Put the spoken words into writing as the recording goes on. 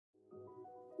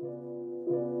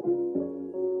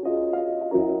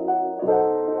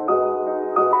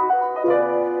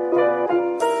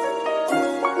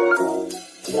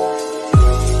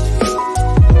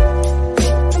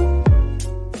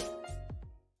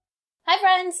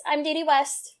friends, I'm Dee Dee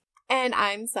West. And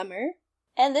I'm Summer.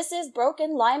 And this is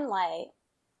Broken Limelight.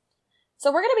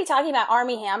 So we're going to be talking about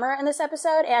Armie Hammer in this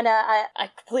episode, and I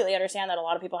completely understand that a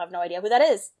lot of people have no idea who that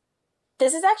is.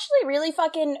 This is actually really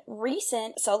fucking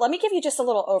recent, so let me give you just a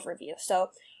little overview. So,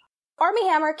 Armie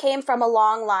Hammer came from a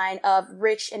long line of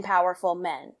rich and powerful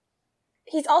men.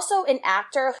 He's also an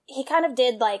actor. He kind of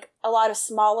did, like, a lot of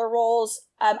smaller roles.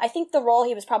 I think the role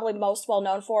he was probably most well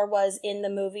known for was in the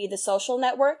movie The Social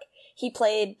Network. He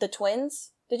played the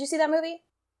twins. Did you see that movie?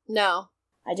 No.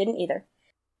 I didn't either.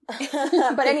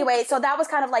 But anyway, so that was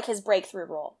kind of like his breakthrough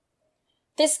role.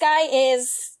 This guy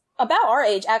is about our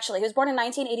age, actually. He was born in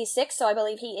 1986, so I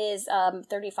believe he is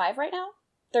 35 right now?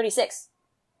 36.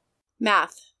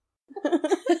 Math.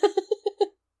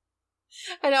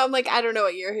 I know, I'm like, I don't know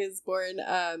what year he was born.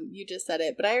 You just said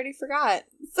it, but I already forgot.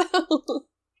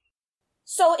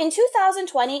 So in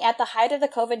 2020, at the height of the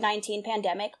COVID-19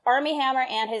 pandemic, Armie Hammer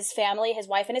and his family, his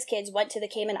wife and his kids, went to the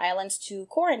Cayman Islands to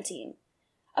quarantine.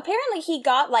 Apparently he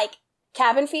got, like,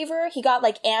 cabin fever, he got,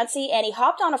 like, antsy, and he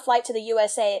hopped on a flight to the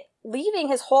USA, leaving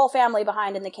his whole family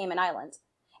behind in the Cayman Islands.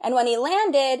 And when he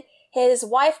landed, his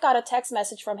wife got a text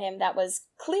message from him that was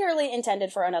clearly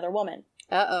intended for another woman.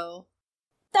 Uh-oh.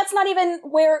 That's not even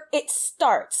where it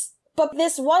starts. But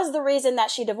this was the reason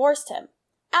that she divorced him.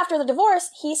 After the divorce,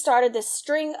 he started this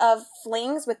string of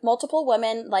flings with multiple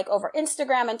women, like over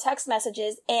Instagram and text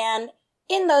messages, and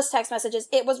in those text messages,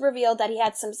 it was revealed that he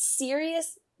had some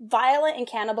serious, violent, and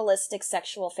cannibalistic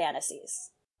sexual fantasies.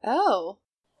 Oh.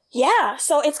 Yeah,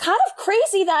 so it's kind of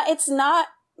crazy that it's not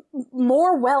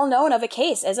more well-known of a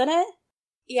case, isn't it?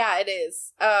 Yeah, it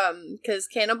is. 'Cause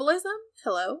cannibalism?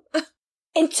 Hello?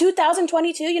 In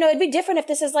 2022, it'd be different if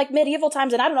this is like medieval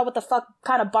times and I don't know what the fuck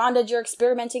kind of bondage you're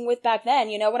experimenting with back then,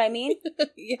 you know what I mean?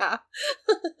 Yeah.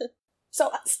 So,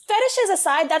 fetishes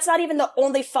aside, that's not even the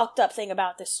only fucked up thing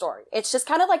about this story. It's just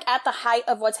kind of like at the height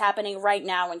of what's happening right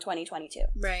now in 2022.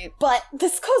 Right. But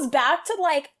this goes back to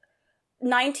like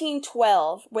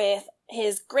 1912 with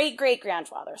his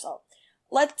great-great-grandfather. So,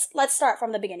 let's start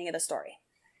from the beginning of the story.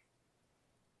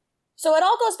 So it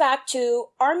all goes back to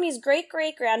Armie's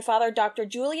great-great-grandfather, Dr.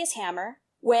 Julius Hammer,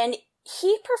 when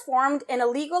he performed an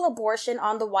illegal abortion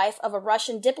on the wife of a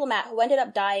Russian diplomat who ended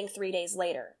up dying 3 days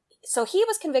later. So he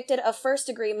was convicted of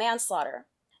first-degree manslaughter,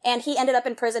 and he ended up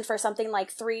in prison for something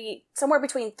like somewhere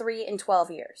between 3 and 12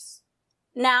 years.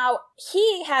 Now,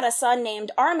 he had a son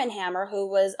named Armie Hammer, who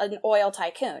was an oil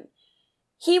tycoon.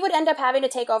 He would end up having to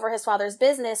take over his father's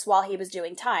business while he was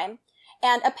doing time.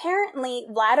 And apparently,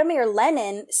 Vladimir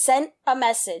Lenin sent a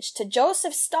message to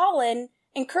Joseph Stalin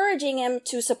encouraging him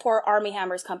to support Armie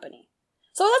Hammer's company.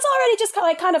 So that's already just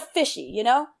kind of fishy, you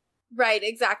know? Right,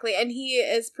 exactly. And he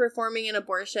is performing an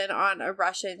abortion on a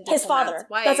Russian diplomat's his father.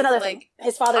 wife. That's another thing.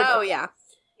 His father. Oh, yeah.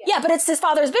 Yeah, but it's his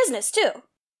father's business, too.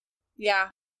 Yeah.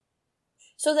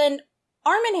 So then,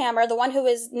 Armie Hammer, the one who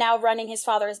is now running his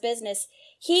father's business,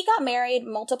 he got married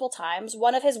multiple times.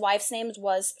 One of his wife's names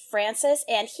was Frances,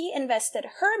 and he invested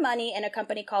her money in a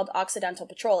company called Occidental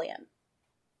Petroleum.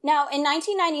 Now, in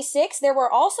 1996, there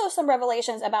were also some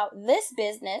revelations about this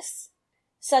business,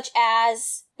 such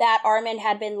as that Armie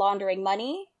had been laundering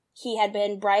money, he had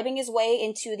been bribing his way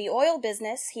into the oil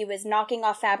business, he was knocking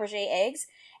off Fabergé eggs,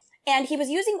 and he was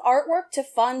using artwork to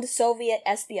fund Soviet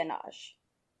espionage.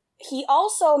 He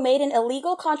also made an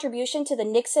illegal contribution to the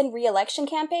Nixon re-election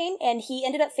campaign, and he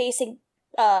ended up facing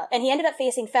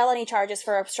felony charges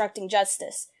for obstructing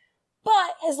justice.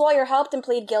 But his lawyer helped him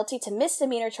plead guilty to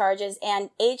misdemeanor charges, and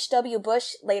H.W.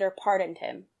 Bush later pardoned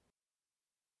him.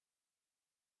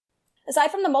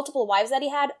 Aside from the multiple wives that he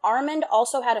had, Armand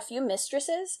also had a few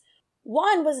mistresses.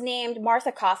 One was named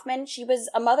Martha Kaufman. She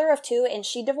was a mother of 2, and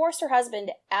she divorced her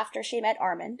husband after she met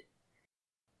Armand.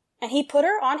 And he put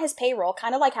her on his payroll,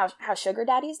 kind of like how sugar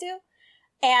daddies do.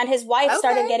 And his wife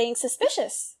started getting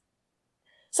suspicious.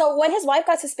 So when his wife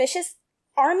got suspicious,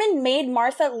 Armand made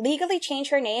Martha legally change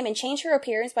her name and change her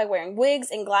appearance by wearing wigs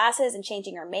and glasses and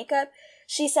changing her makeup.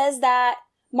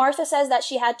 Martha says that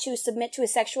she had to submit to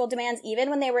his sexual demands even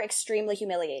when they were extremely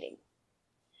humiliating.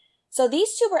 So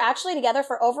these two were actually together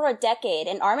for over a decade,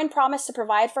 and Armand promised to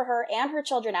provide for her and her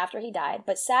children after he died.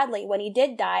 But sadly, when he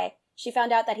did die, she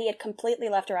found out that he had completely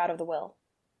left her out of the will.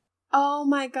 Oh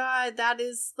my god, that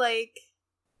is like...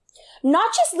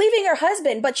 Not just leaving her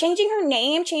husband, but changing her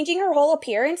name, changing her whole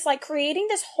appearance, like creating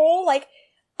this whole, like,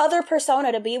 other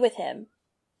persona to be with him.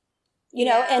 You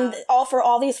know, and all for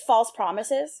all these false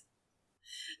promises.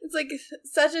 It's like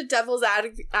such a devil's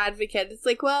advocate. It's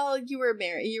like, well, you were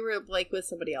married, you were like with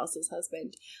somebody else's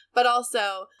husband, but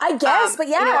also I guess, but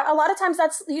yeah, a lot of times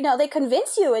that's, you know, they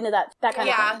convince you into that kind of thing.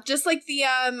 Yeah, just like the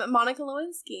Monica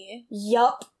Lewinsky.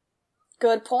 Yup.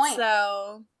 Good point.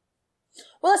 So...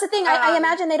 Well, that's the thing. I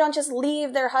imagine they don't just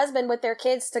leave their husband with their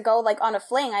kids to go, like, on a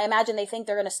fling. I imagine they think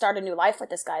they're going to start a new life with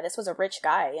this guy. This was a rich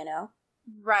guy, you know?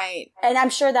 Right. And I'm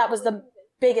sure that was the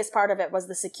biggest part of it, was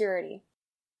the security.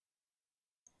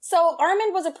 So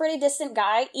Armand was a pretty distant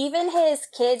guy. Even his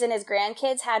kids and his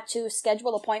grandkids had to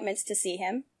schedule appointments to see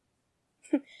him.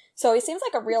 So he seems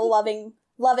like a real loving,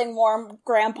 warm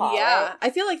grandpa. Yeah, right? I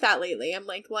feel like that lately. I'm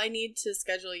like, well, I need to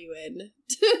schedule you in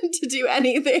to do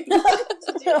anything.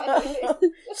 To do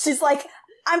anything. She's like,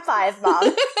 I'm 5, Mom.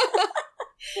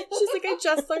 She's like, I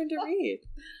just learned to read.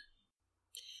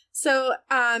 So,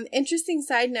 interesting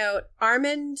side note,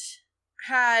 Armand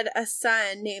had a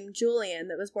son named Julian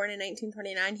that was born in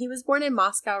 1929. He was born in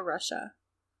Moscow, Russia.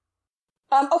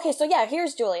 Okay, so yeah,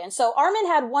 here's Julian. So Armand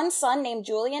had one son named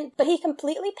Julian, but he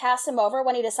completely passed him over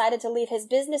when he decided to leave his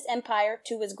business empire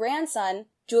to his grandson,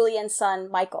 Julian's son,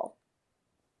 Michael.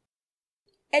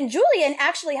 And Julian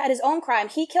actually had his own crime.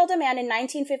 He killed a man in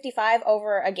 1955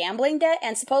 over a gambling debt,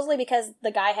 and supposedly because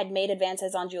the guy had made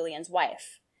advances on Julian's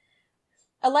wife.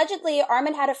 Allegedly,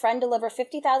 Armand had a friend deliver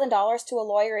 $50,000 to a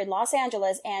lawyer in Los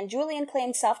Angeles, and Julian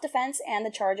claimed self-defense, and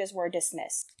the charges were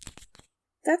dismissed.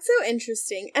 That's so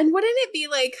interesting. And wouldn't it be,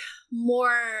 like,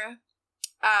 more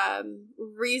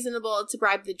reasonable to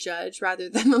bribe the judge rather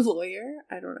than the lawyer?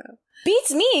 I don't know.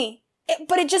 Beats me!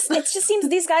 But it just seems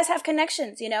these guys have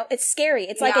connections, you know? It's scary.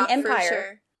 It's like an empire. For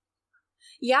sure.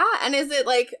 Yeah, and is it,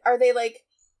 like, are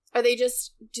they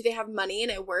just, do they have money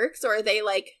and it works? Or are they,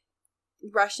 like,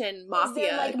 Russian mafia? Is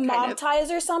there, like, mob ties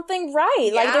or something?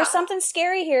 Right. Yeah. Like, there's something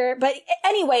scary here. But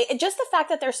anyway, just the fact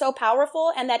that they're so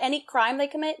powerful and that any crime they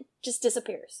commit just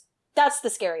disappears. That's the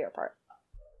scarier part.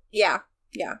 Yeah.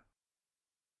 Yeah.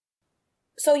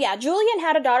 So yeah, Julian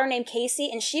had a daughter named Casey,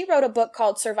 and she wrote a book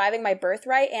called Surviving My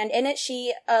Birthright, and in it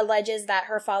she alleges that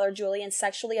her father Julian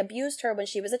sexually abused her when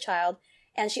she was a child,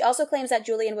 and she also claims that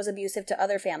Julian was abusive to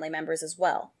other family members as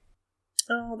well.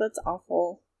 Oh, that's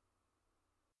awful.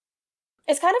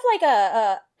 It's kind of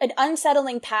like an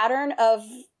unsettling pattern of,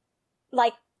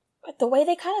 like, the way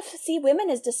they kind of see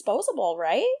women as disposable,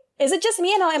 right? Is it just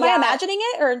me and am I imagining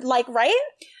it? Or, like, right?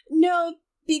 No,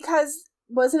 because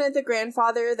wasn't it the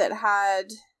grandfather that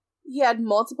he had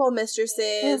multiple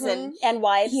mistresses and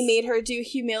wives? He made her do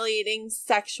humiliating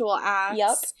sexual acts.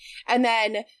 Yep. And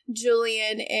then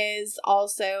Julian is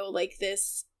also, like,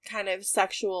 this kind of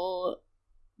sexual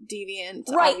deviant.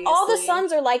 Right, obviously. All the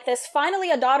sons are like this.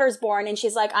 Finally, a daughter's born, and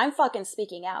she's like, I'm fucking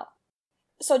speaking out.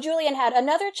 So Julian had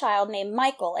another child named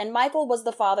Michael, and Michael was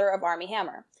the father of Armie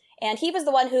Hammer. And he was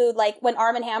the one who, like, when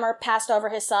Armie Hammer passed over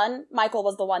his son, Michael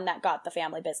was the one that got the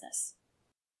family business.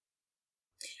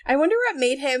 I wonder what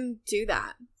made him do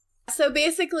that. So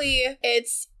basically,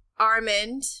 it's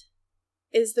Armand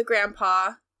is the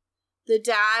grandpa. The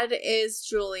dad is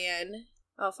Julian.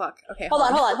 Oh, fuck. Okay, Hold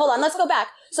on. Let's go back.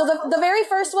 So the very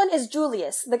first one is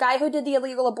Julius, the guy who did the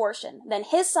illegal abortion. Then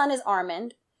his son is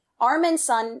Armand. Armand's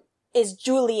son is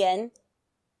Julian.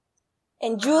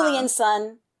 And Julian's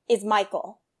son is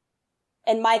Michael.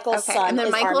 And Michael's son and then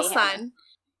is Michael's Armie son.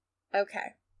 Hammer.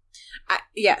 Okay.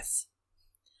 Yes.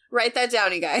 Write that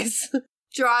down, you guys.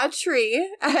 Draw a tree,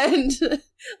 and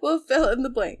we'll fill in the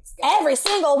blanks. Every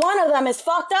single one of them is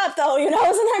fucked up, though, you know?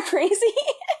 Isn't that crazy?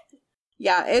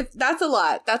 Yeah, that's a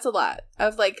lot. That's a lot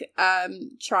of, like,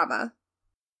 trauma.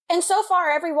 And so far,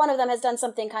 every one of them has done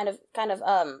something kind of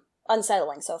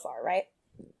unsettling so far, right?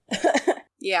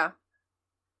 Yeah.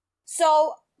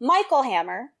 So, Michael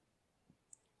Hammer,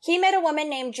 he met a woman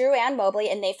named Drew Ann Mobley,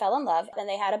 and they fell in love, and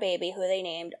they had a baby who they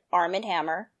named Armie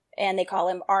Hammer, and they call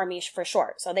him Armie for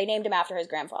short, so they named him after his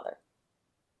grandfather.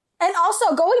 And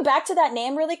also, going back to that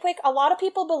name really quick, a lot of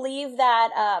people believe that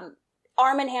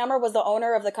Armie Hammer was the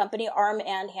owner of the company Arm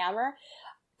and Hammer.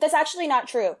 That's actually not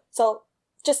true. So,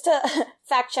 just to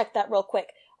fact check that real quick,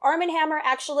 Armie Hammer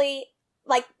actually,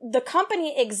 like, the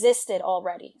company existed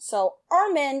already. So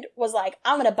Armand was like,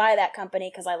 I'm gonna buy that company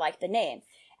because I like the name.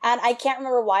 And I can't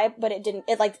remember why, but it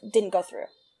didn't go through.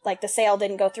 Like, the sale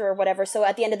didn't go through or whatever. So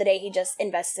at the end of the day, he just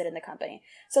invested in the company.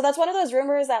 So that's one of those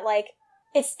rumors that, like,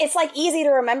 it's like easy to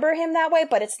remember him that way,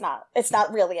 but it's not. It's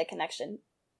not really a connection.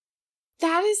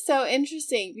 That is so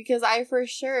interesting, because I for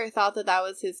sure thought that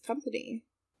was his company.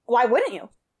 Why wouldn't you?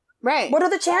 Right. What are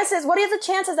the chances? What are the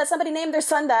chances that somebody named their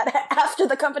son that after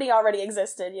the company already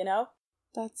existed, you know?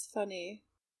 That's funny.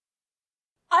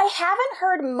 I haven't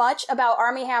heard much about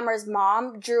Armie Hammer's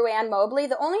mom, Drew Ann Mobley.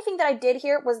 The only thing that I did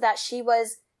hear was that she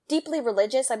was deeply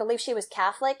religious. I believe she was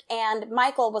Catholic, and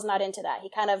Michael was not into that. He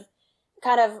kind of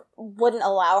wouldn't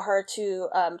allow her to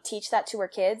teach that to her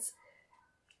kids.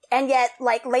 And yet,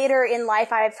 like, later in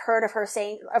life, I've heard of her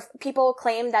saying, people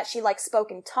claim that she, like, spoke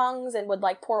in tongues and would,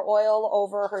 like, pour oil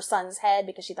over her son's head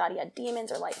because she thought he had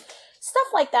demons or, like, stuff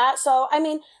like that. So, I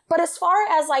mean, but as far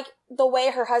as, like, the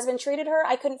way her husband treated her,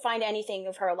 I couldn't find anything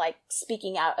of her, like,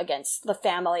 speaking out against the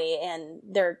family and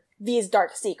these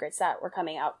dark secrets that were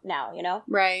coming out now, you know?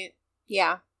 Right.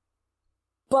 Yeah.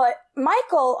 But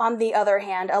Michael, on the other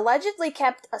hand, allegedly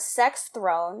kept a sex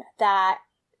throne that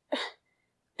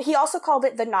he also called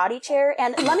it the naughty chair.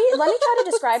 And let me try to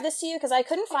describe this to you because I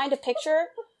couldn't find a picture.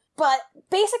 But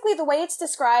basically the way it's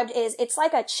described is it's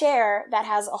like a chair that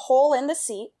has a hole in the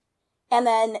seat. And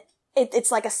then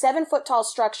it's like a 7-foot tall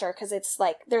structure because it's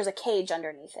like there's a cage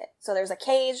underneath it. So there's a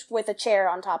cage with a chair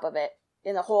on top of it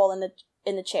in the hole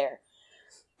in the chair.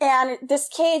 And this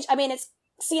cage, I mean, it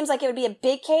seems like it would be a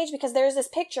big cage because there's this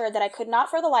picture that I could not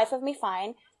for the life of me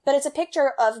find. But it's a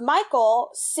picture of Michael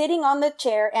sitting on the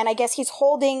chair, and I guess he's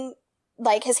holding,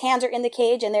 like, his hands are in the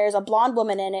cage, and there's a blonde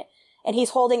woman in it, and he's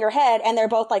holding her head, and they're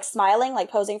both, like, smiling, like,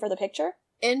 posing for the picture.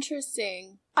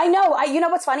 Interesting. I know. You know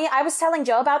what's funny? I was telling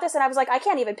Joe about this, and I was like, I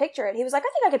can't even picture it. He was like, I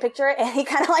think I could picture it, and he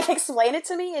kind of, like, explained it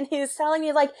to me, and he was telling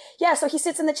me, like, yeah, so he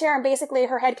sits in the chair, and basically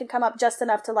her head can come up just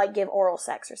enough to, like, give oral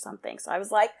sex or something. So I was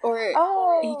like,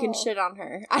 or he can shit on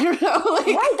her. I don't know. Like,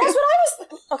 right, that's what I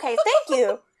was... Okay, thank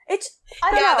you.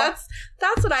 I don't know.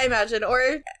 That's what I imagine. Or,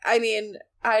 I mean,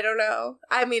 I don't know.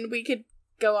 I mean, we could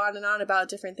go on and on about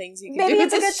different things you can do. Maybe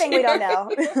it's a good thing we don't know.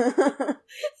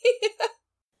 Yeah.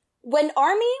 When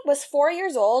Armie was 4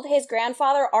 years old, his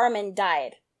grandfather Armand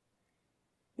died.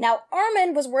 Now,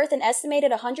 Armand was worth an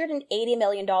estimated $180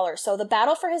 million, so the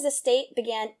battle for his estate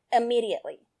began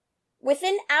immediately.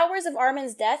 Within hours of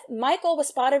Armand's death, Michael was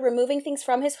spotted removing things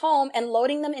from his home and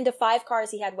loading them into 5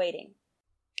 cars he had waiting.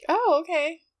 Oh,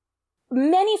 okay.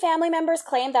 Many family members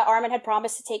claimed that Armand had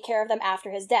promised to take care of them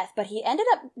after his death, but he ended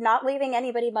up not leaving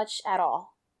anybody much at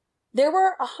all. There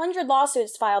were 100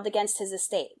 lawsuits filed against his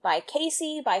estate by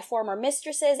Casey, by former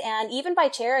mistresses, and even by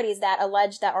charities that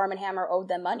alleged that Armie Hammer owed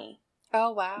them money.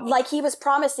 Oh, wow. Like, he was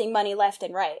promising money left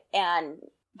and right, and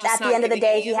at the end of the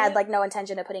day, he had, like, no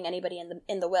intention of putting anybody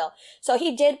in the will. So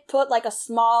he did put, like, a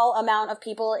small amount of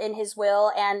people in his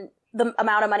will, and the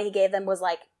amount of money he gave them was,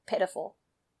 like, pitiful.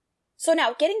 So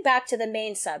now, getting back to the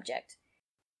main subject.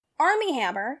 Armie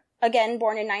Hammer, again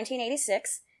born in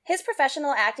 1986, his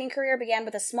professional acting career began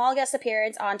with a small guest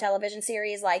appearance on television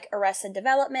series like Arrested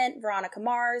Development, Veronica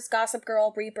Mars, Gossip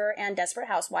Girl, Reaper, and Desperate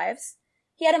Housewives.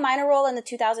 He had a minor role in the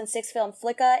 2006 film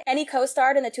Flicka, and he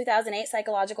co-starred in the 2008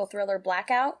 psychological thriller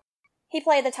Blackout. He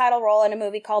played the title role in a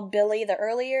movie called Billy: The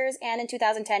Early Years, and in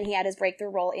 2010 he had his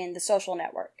breakthrough role in The Social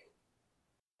Network.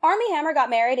 Armie Hammer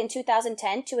got married in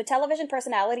 2010 to a television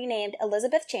personality named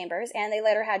Elizabeth Chambers, and they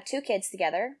later had 2 kids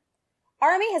together.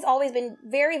 Armie has always been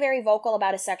very, very vocal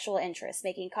about his sexual interests,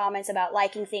 making comments about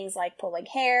liking things like pulling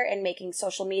hair and making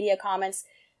social media comments,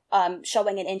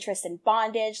 showing an interest in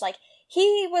bondage. Like,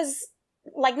 he was,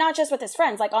 like, not just with his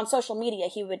friends, like, on social media,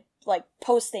 he would, like,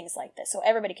 post things like this so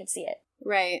everybody could see it.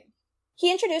 Right.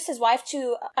 He introduced his wife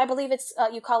to, I believe it's,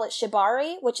 you call it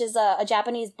shibari, which is a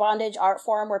Japanese bondage art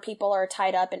form where people are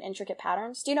tied up in intricate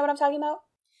patterns. Do you know what I'm talking about?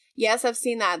 Yes, I've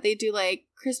seen that. They do, like,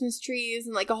 Christmas trees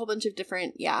and, like, a whole bunch of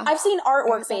different, yeah. I've seen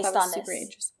artwork based on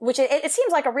this, which it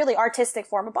seems like a really artistic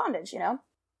form of bondage, you know?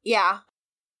 Yeah.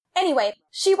 Anyway,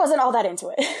 she wasn't all that into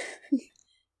it.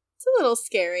 It's a little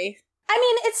scary. I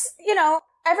mean, it's, you know,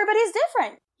 everybody's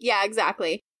different. Yeah,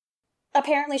 exactly.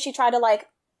 Apparently she tried to, like...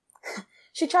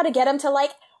 She tried to get him to,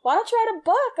 like, why don't you write a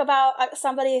book about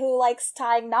somebody who likes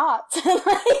tying knots? She tried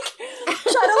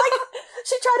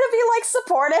to be, like,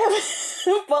 supportive,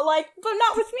 but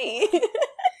not with me.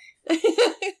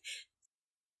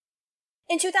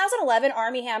 In 2011,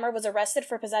 Armie Hammer was arrested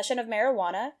for possession of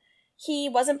marijuana. He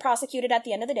wasn't prosecuted at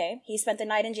the end of the day. He spent the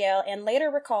night in jail and later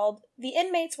recalled, "The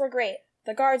inmates were great.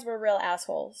 The guards were real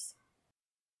assholes."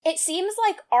 It seems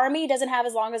like Armie doesn't have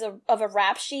as long of a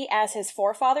rap sheet as his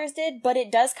forefathers did, but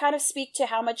it does kind of speak to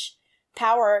how much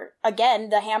power, again,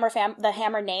 the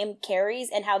Hammer name carries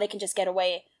and how they can just get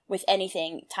away with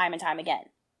anything time and time again.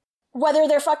 Whether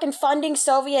they're fucking funding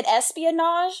Soviet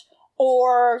espionage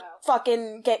or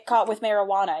fucking get caught with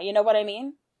marijuana, you know what I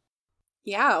mean?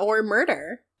 Yeah, or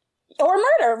murder. Or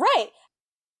murder, right.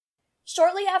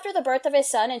 Shortly after the birth of his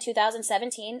son in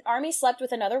 2017, Armie slept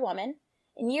with another woman.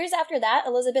 And years after that,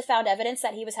 Elizabeth found evidence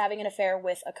that he was having an affair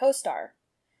with a co-star.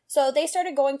 So they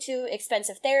started going to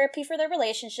expensive therapy for their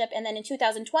relationship, and then in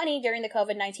 2020, during the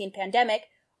COVID-19 pandemic,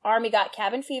 Armie got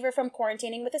cabin fever from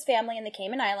quarantining with his family in the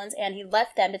Cayman Islands, and he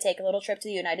left them to take a little trip to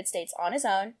the United States on his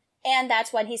own, and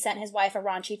that's when he sent his wife a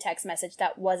raunchy text message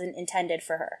that wasn't intended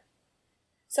for her.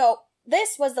 So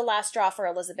this was the last straw for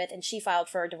Elizabeth, and she filed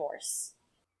for a divorce.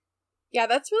 Yeah,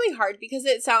 that's really hard because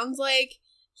it sounds like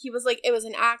he was like, it was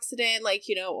an accident, like,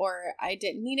 you know, or I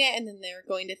didn't mean it, and then they were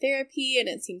going to therapy, and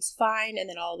it seems fine, and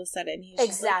then all of a sudden he's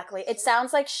exactly. It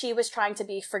sounds like she was trying to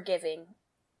be forgiving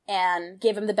and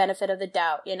give him the benefit of the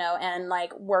doubt, you know, and,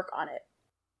 like, work on it.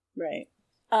 Right.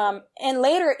 And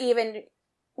later, even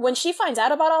when she finds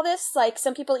out about all this, like,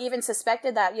 some people even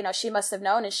suspected that, you know, she must have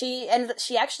known, and she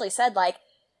actually said, like,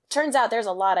 turns out there's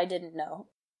a lot I didn't know.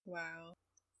 Wow.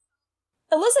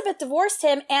 Elizabeth divorced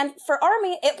him, and for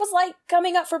Armie, it was like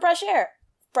coming up for fresh air.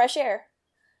 Fresh air.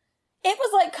 It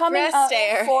was like coming up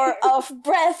for a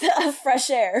breath of fresh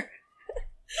air.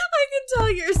 I can tell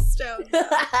you're stoned.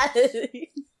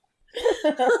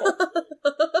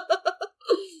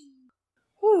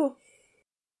 Whew.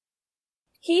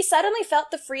 He suddenly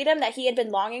felt the freedom that he had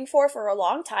been longing for a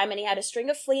long time, and he had a string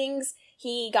of flings.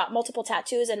 He got multiple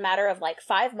tattoos in a matter of like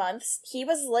 5 months. He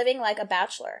was living like a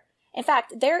bachelor. In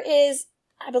fact, there is,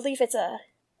 I believe it's a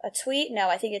tweet. No,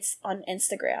 I think it's on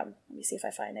Instagram. Let me see if I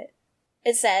find it.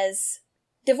 It says,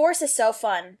 "Divorce is so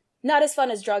fun. Not as fun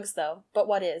as drugs, though, but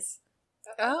what is?"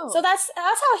 Oh. So that's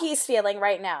how he's feeling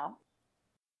right now.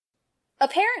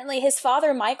 Apparently, his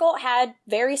father, Michael, had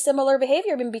very similar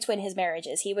behavior in between his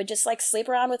marriages. He would just, like, sleep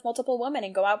around with multiple women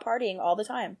and go out partying all the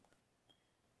time.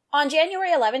 On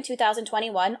January 11,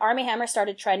 2021, Armie Hammer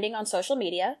started trending on social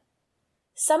media.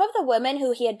 Some of the women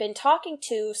who he had been talking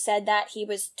to said that he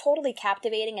was totally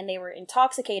captivating and they were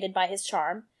intoxicated by his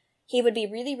charm. He would be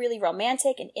really, really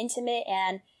romantic and intimate,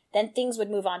 and then things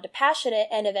would move on to passionate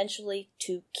and eventually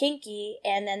to kinky,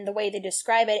 and then the way they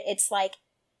describe it, it's like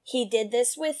he did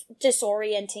this with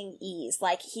disorienting ease.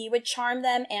 Like, he would charm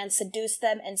them and seduce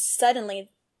them, and suddenly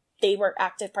they were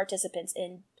active participants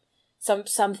in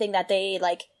something that they,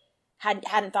 like,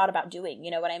 hadn't thought about doing, you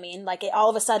know what I mean? Like, all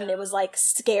of a sudden it was, like,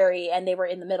 scary, and they were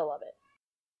in the middle of it.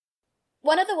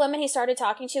 One of the women he started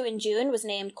talking to in June was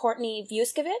named Courtney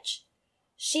Vuskovic.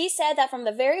 She said that from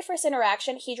the very first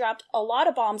interaction, he dropped a lot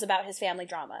of bombs about his family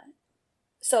drama.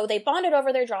 So they bonded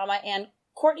over their drama, and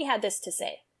Courtney had this to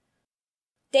say.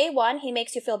 Day one, he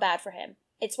makes you feel bad for him.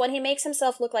 It's when he makes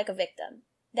himself look like a victim.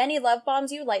 Then he love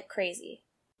bombs you like crazy.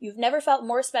 You've never felt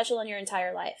more special in your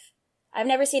entire life. I've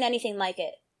never seen anything like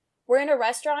it. We're in a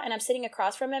restaurant and I'm sitting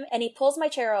across from him and he pulls my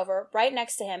chair over right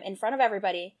next to him in front of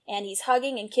everybody and he's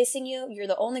hugging and kissing you. You're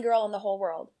the only girl in the whole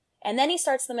world. And then he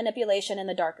starts the manipulation and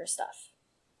the darker stuff.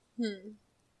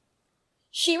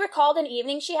 She recalled an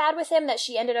evening she had with him that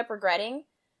she ended up regretting.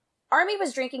 Armie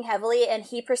was drinking heavily and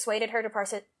he persuaded her to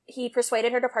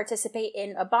participate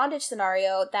in a bondage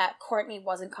scenario that Courtney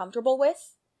wasn't comfortable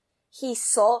with. He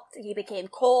sulked, he became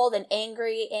cold and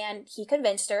angry, and he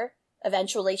convinced her.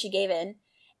 Eventually she gave in.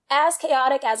 As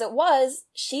chaotic as it was,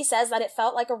 she says that it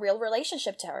felt like a real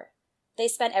relationship to her. They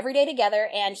spent every day together,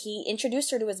 and he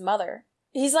introduced her to his mother.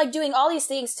 He's, like, doing all these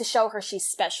things to show her she's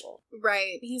special.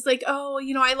 Right. He's like, oh,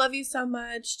 you know, I love you so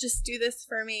much. Just do this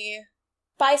for me.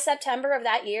 By September of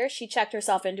that year, she checked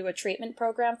herself into a treatment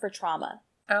program for trauma.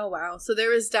 Oh, wow. So there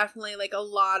was definitely, like, a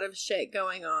lot of shit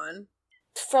going on.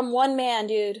 From one man,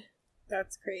 dude.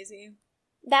 That's crazy.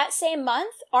 That same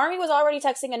month, Armie was already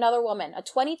texting another woman, a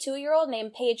 22-year-old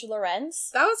named Paige Lorenz.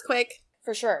 That was quick.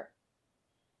 For sure.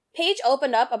 Paige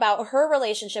opened up about her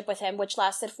relationship with him, which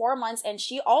lasted 4 months, and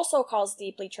she also calls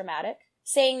deeply traumatic,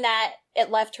 saying that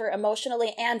it left her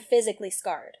emotionally and physically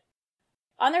scarred.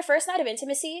 On their first night of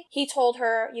intimacy, he told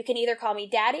her, "You can either call me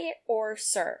daddy or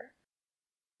sir."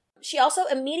 She also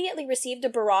immediately received a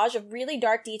barrage of really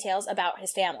dark details about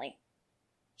his family.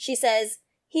 She says,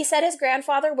 he said his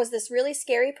grandfather was this really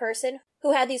scary person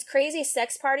who had these crazy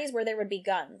sex parties where there would be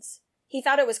guns. He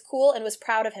thought it was cool and was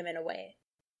proud of him in a way.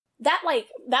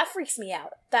 That freaks me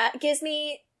out. That gives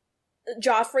me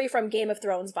Joffrey from Game of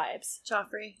Thrones vibes.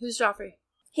 Joffrey? Who's Joffrey?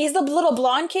 He's the little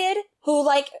blonde kid who,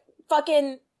 like,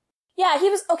 fucking... Yeah, he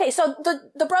was... Okay, so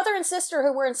the brother and sister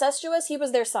who were incestuous, he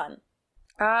was their son.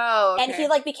 Oh, okay. And he,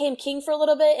 like, became king for a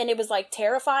little bit, and it was, like,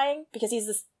 terrifying because he's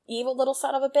this evil little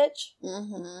son of a bitch.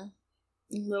 Mm-hmm.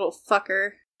 Little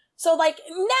fucker. So, like,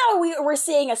 now we're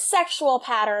seeing a sexual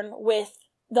pattern with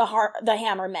the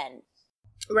Hammer men.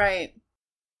 Right.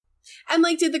 And,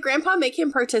 like, did the grandpa make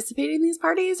him participate in these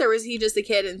parties, or was he just a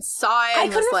kid and saw it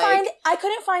and I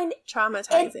couldn't find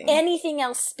traumatizing anything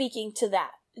else speaking to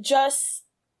that. Just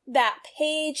that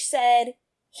Paige said,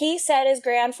 he said his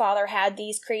grandfather had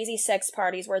these crazy sex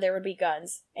parties where there would be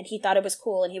guns, and he thought it was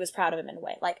cool, and he was proud of him in a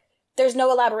way. Like, there's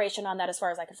no elaboration on that as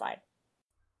far as I could find.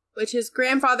 Which his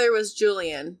grandfather was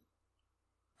Julian.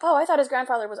 Oh, I thought his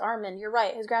grandfather was Armand. You're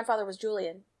right. His grandfather was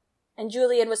Julian. And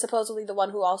Julian was supposedly the one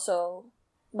who also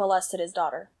molested his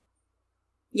daughter.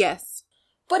 Yes.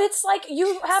 But it's like,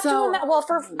 you have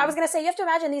I was going to say, you have to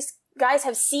imagine these guys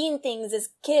have seen things as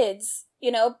kids,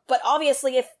 you know, but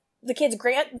obviously if the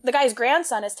guy's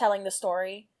grandson is telling the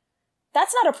story,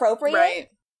 that's not appropriate. Right.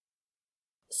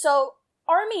 So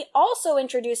Armie also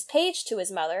introduced Paige to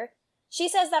his mother. She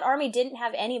says that Armie didn't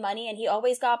have any money and he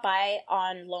always got by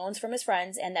on loans from his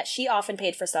friends and that she often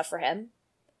paid for stuff for him.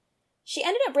 She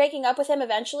ended up breaking up with him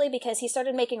eventually because he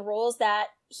started making rules that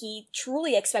he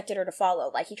truly expected her to follow.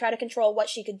 Like, he tried to control what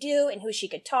she could do and who she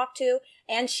could talk to,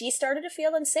 and she started to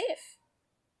feel unsafe.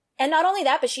 And not only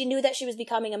that, but she knew that she was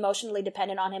becoming emotionally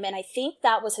dependent on him, and I think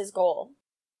that was his goal.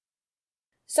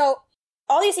 So,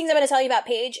 all these things I'm going to tell you about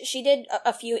Paige, she did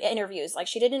a few interviews. Like,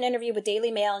 she did an interview with Daily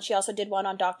Mail, and she also did one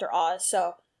on Dr. Oz.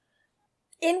 So,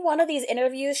 in one of these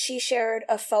interviews, she shared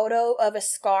a photo of a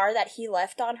scar that he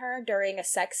left on her during a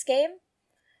sex game.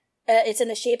 It's in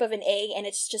the shape of an egg, and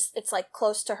it's like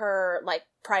close to her, like,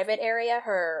 private area,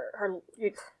 her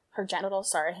genitals,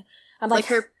 sorry. I'm like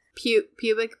her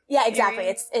pubic. Yeah, exactly.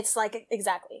 Area? It's like,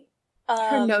 exactly.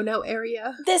 Her no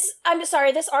area. I'm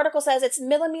sorry, this article says it's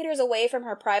millimeters away from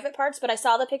her private parts, but I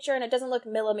saw the picture and it doesn't look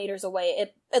millimeters away.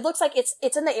 It looks like it's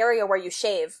in the area where you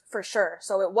shave, for sure.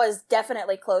 So it was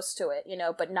definitely close to it, you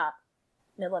know, but not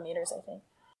millimeters, I think.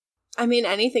 I mean,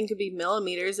 anything could be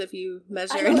millimeters if you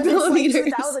measure in millimeters.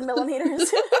 Like 2,000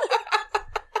 millimeters.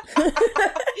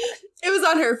 It was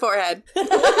on her forehead.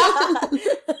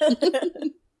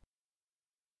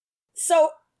 So,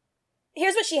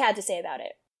 here's what she had to say about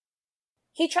it.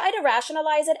 He tried to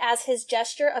rationalize it as his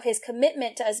gesture of his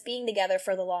commitment to us being together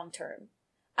for the long term.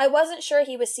 I wasn't sure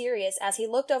he was serious as he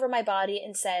looked over my body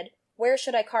and said, "Where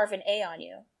should I carve an A on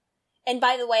you?" And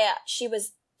by the way, she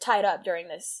was tied up during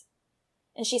this.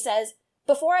 And she says,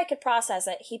 "Before I could process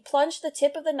it, he plunged the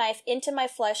tip of the knife into my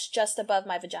flesh just above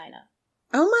my vagina."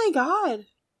 Oh my God.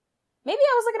 Maybe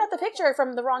I was looking at the picture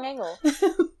from the wrong angle.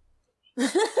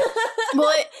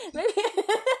 Well,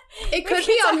 it could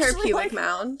be on her pubic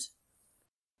mound.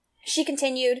 She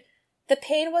continued, "The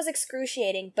pain was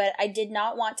excruciating, but I did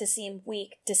not want to seem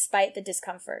weak despite the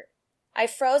discomfort. I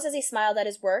froze as he smiled at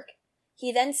his work.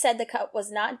 He then said the cut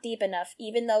was not deep enough,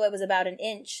 even though it was about an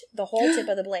inch, the whole tip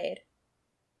of the blade."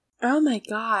 Oh my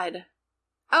God.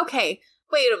 Okay,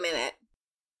 wait a minute.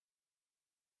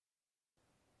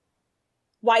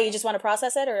 Why, you just want to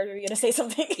process it, or are you going to say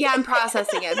something? Yeah, I'm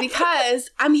processing it because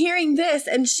I'm hearing this,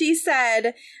 and she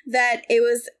said that it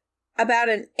was about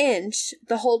an inch,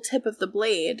 the whole tip of the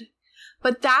blade.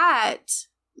 But that,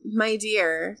 my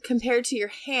dear, compared to your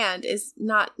hand, is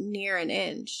not near an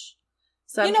inch.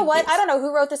 So you know what? I don't know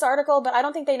who wrote this article, but I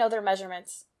don't think they know their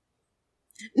measurements.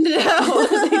 No,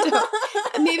 they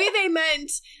don't. Maybe they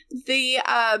meant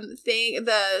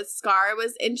the scar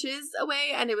was inches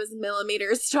away and it was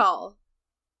millimeters tall.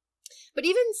 But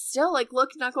even still, like, look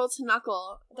knuckle to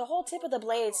knuckle. The whole tip of the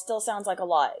blade still sounds like a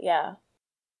lot, yeah.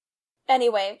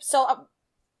 Anyway, so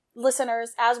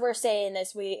listeners, as we're saying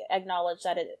this, we acknowledge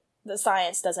that the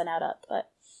science doesn't add up. But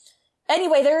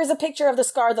anyway, there is a picture of the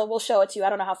scar, though. We'll show it to you. I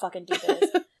don't know how fucking deep it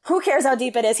is. Who cares how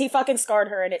deep it is? He fucking scarred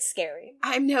her, and it's scary.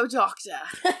 I'm no doctor.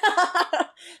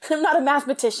 I'm not a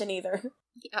mathematician either.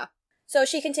 Yeah. So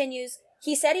she continues,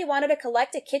 "He said he wanted to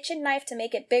collect a kitchen knife to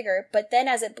make it bigger, but then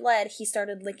as it bled, he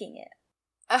started licking it."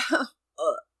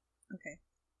 Okay.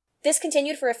 This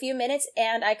continued for a few minutes,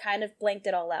 and I kind of blanked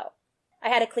it all out. I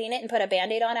had to clean it and put a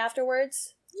Band-Aid on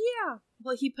afterwards. Yeah.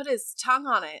 Well, he put his tongue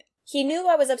on it. He knew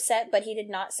I was upset, but he did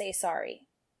not say sorry.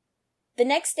 The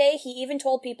next day, he even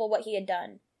told people what he had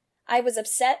done. I was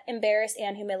upset, embarrassed,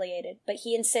 and humiliated, but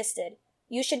he insisted,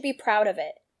 "You should be proud of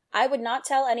it. I would not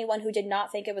tell anyone who did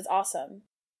not think it was awesome."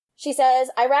 She says,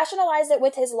 "I rationalized it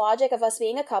with his logic of us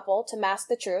being a couple to mask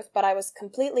the truth, but I was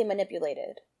completely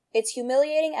manipulated. It's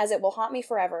humiliating as it will haunt me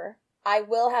forever. I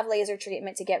will have laser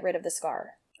treatment to get rid of the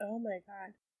scar." Oh my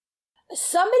God.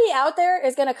 Somebody out there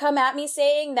is going to come at me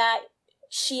saying that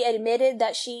she admitted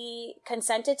that she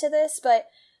consented to this, but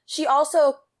she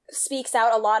also speaks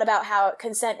out a lot about how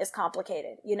consent is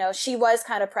complicated. You know, she was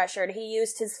kind of pressured. He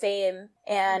used his fame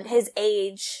and his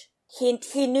age.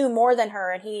 He knew more than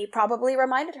her, and he probably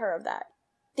reminded her of that.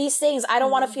 These things, I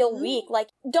don't want to feel weak. Like,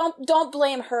 don't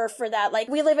blame her for that. Like,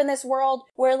 we live in this world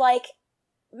where, like,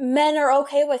 men are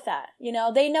okay with that. You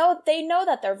know, they know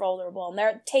that they're vulnerable and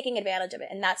they're taking advantage of it,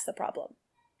 and that's the problem.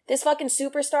 This fucking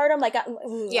superstardom, like,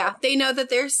 yeah, they know that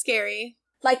they're scary.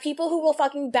 Like, people who will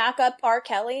fucking back up R.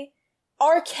 Kelly.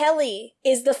 R. Kelly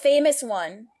is the famous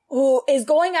one who is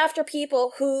going after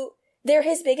people who they're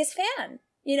his biggest fan,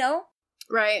 you know?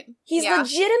 Right. He's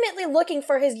legitimately looking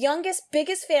for his youngest,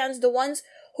 biggest fans, the ones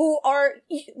who are,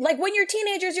 like, when you're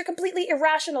teenagers, you're completely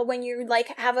irrational when you,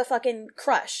 like, have a fucking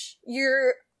crush.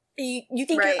 You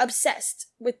think Right. you're obsessed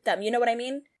with them, you know what I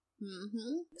mean?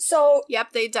 Mm-hmm. So...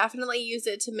 Yep, they definitely use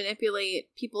it to manipulate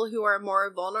people who are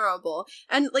more vulnerable.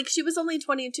 And, like, she was only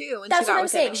 22 when That's she got what I'm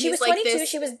with saying. him. She was He's like 22. this-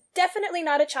 She was definitely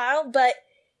not a child, but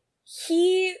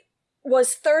he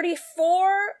was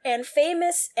 34 and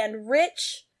famous and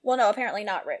rich. Well, no, apparently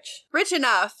not rich. Rich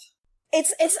enough.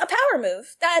 It's a power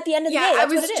move. That at the end of the day, Yeah, I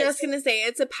that's was what it just is. going to say,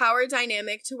 it's a power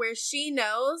dynamic to where she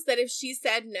knows that if she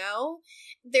said no,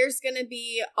 there's going to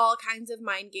be all kinds of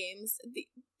mind games.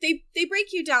 They break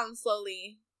you down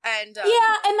slowly. And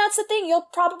yeah, and that's the thing. He'll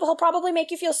probably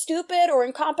make you feel stupid or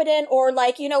incompetent or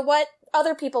like, you know what?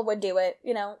 Other people would do it.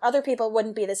 You know, other people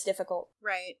wouldn't be this difficult.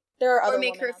 Right. There are other Or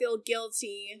make women her out feel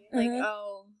guilty. there. Like, Mhm.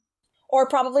 oh. Or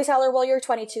probably tell her, well, you're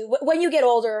 22. When you get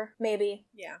older, maybe.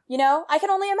 Yeah. You know? I can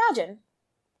only imagine.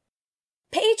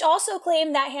 Paige also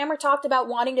claimed that Hammer talked about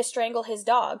wanting to strangle his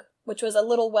dog, which was a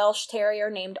little Welsh terrier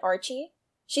named Archie.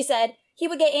 She said, he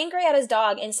would get angry at his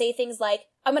dog and say things like,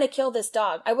 I'm gonna kill this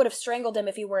dog. I would have strangled him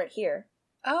if you weren't here.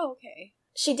 Oh, okay.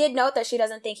 She did note that she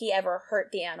doesn't think he ever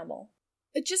hurt the animal.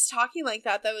 Just talking like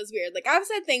that was weird. Like, I've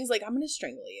said things like, I'm going to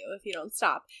strangle you if you don't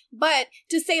stop. But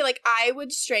to say, like, I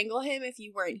would strangle him if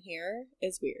you weren't here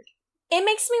is weird. It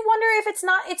makes me wonder if it's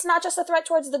not just a threat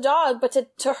towards the dog, but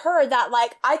to her that,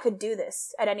 like, I could do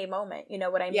this at any moment. You know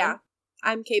what I mean? Yeah.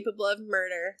 I'm capable of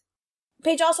murder.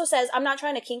 Paige also says, I'm not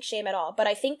trying to kink shame at all, but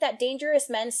I think that dangerous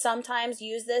men sometimes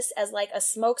use this as like a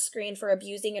smokescreen for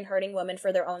abusing and hurting women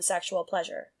for their own sexual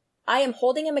pleasure. I am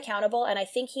holding him accountable, and I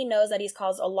think he knows that he's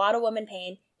caused a lot of women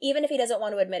pain, even if he doesn't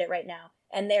want to admit it right now.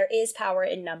 And there is power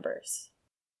in numbers.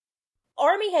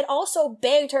 Armie had also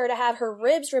begged her to have her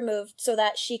ribs removed so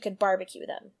that she could barbecue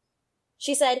them.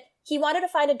 She said, he wanted to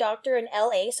find a doctor in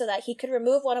LA so that he could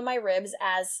remove one of my ribs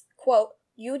as, quote,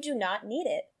 you do not need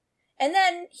it. And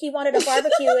then he wanted to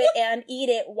barbecue it and eat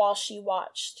it while she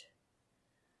watched.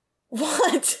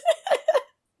 What?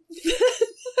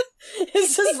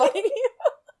 Is this funny?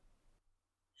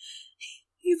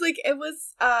 He's like, it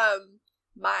was,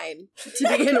 mine to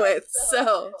begin with,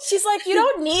 so. She's like, you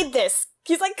don't need this.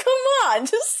 He's like, come on, we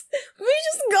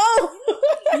just go.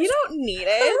 You don't need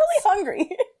it. I'm really hungry.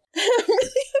 I'm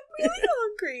really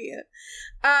hungry.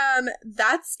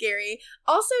 That's scary.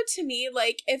 Also, to me,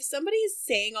 like, if somebody's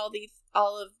saying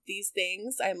all of these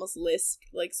things, I almost lisp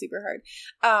like super hard.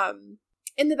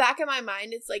 In the back of my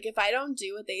mind, it's like, if I don't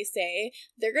do what they say,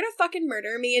 they're gonna fucking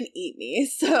murder me and eat me.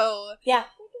 So Yeah.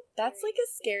 that's like a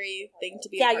scary thing to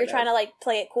be. Yeah, you're trying to like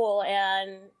play it cool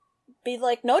and be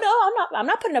like, no, I'm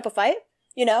not putting up a fight.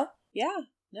 You know? Yeah,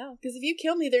 no, because if you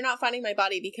kill me, they're not finding my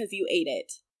body because you ate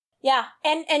it. Yeah,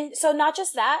 and so not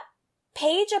just that,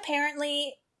 Paige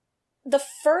apparently, the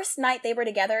first night they were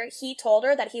together, he told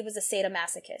her that he was a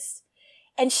sadomasochist.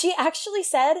 And she actually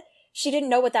said she didn't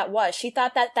know what that was. She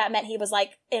thought that meant he was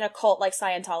like in a cult like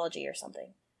Scientology or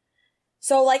something.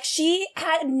 So like she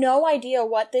had no idea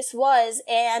what this was,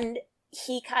 and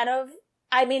he kind of,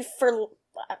 I mean,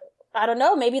 I don't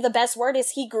know, maybe the best word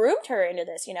is he groomed her into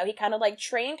this, you know? He kind of like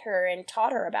trained her and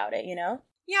taught her about it, you know?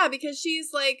 Yeah, because she's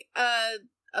like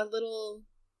a little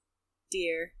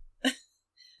deer.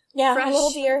 Yeah, Fresh. a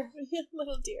little deer.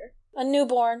 Little deer. A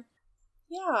newborn.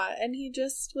 Yeah, and he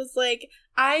just was like,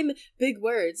 I'm big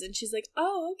words. And she's like,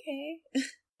 oh, okay.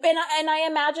 And I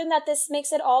imagine that this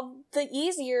makes it all the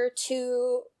easier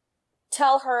to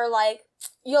tell her, like,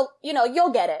 you'll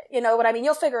get it. You know what I mean?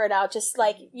 You'll figure it out. Just,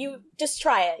 like, you just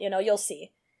try it. You know, you'll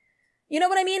see. You know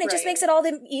what I mean? It just makes it all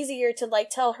the easier to, like,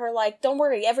 tell her, like, don't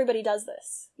worry, everybody does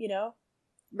this, you know?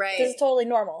 Right. Because it's totally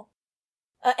normal.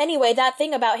 Anyway, that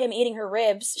thing about him eating her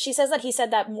ribs, she says that he said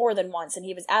that more than once, and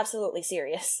he was absolutely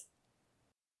serious.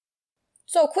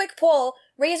 So, quick poll.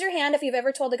 Raise your hand if you've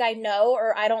ever told a guy no,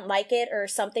 or I don't like it, or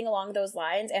something along those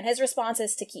lines, and his response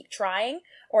is to keep trying,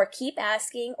 or keep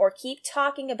asking, or keep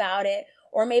talking about it,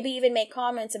 or maybe even make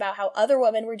comments about how other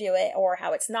women would do it, or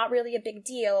how it's not really a big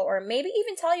deal, or maybe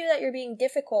even tell you that you're being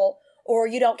difficult, or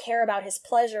you don't care about his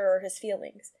pleasure or his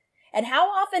feelings. And how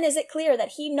often is it clear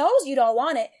that he knows you don't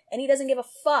want it, and he doesn't give a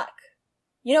fuck?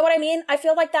 You know what I mean? I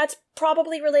feel like that's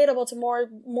probably relatable to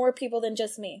more people than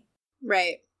just me.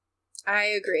 Right. I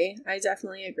agree. I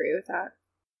definitely agree with that.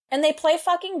 And they play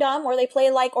fucking dumb, or they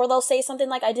play like, or they'll say something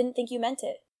like, I didn't think you meant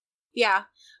it. Yeah.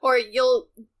 Or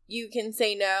you can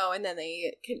say no, and then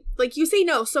they can, like, you say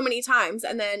no so many times,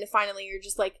 and then finally you're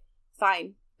just like,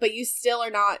 fine. But you still are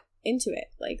not into it.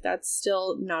 Like, that's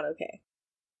still not okay.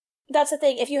 That's the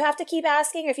thing. If you have to keep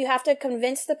asking, if you have to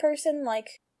convince the person,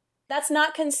 like, that's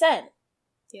not consent.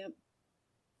 Yep.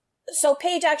 So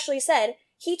Paige actually said,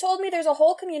 He told me there's a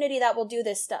whole community that will do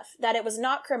this stuff, that it was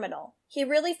not criminal. He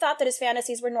really thought that his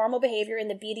fantasies were normal behavior in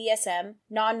the BDSM,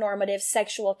 non-normative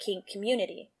sexual kink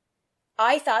community.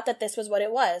 I thought that this was what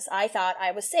it was. I thought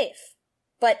I was safe.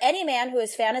 But any man who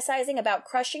is fantasizing about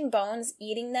crushing bones,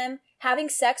 eating them, having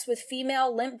sex with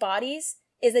female limp bodies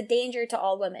is a danger to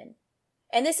all women.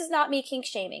 And this is not me kink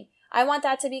shaming. I want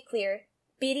that to be clear.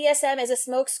 BDSM is a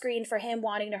smokescreen for him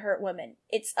wanting to hurt women.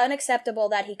 It's unacceptable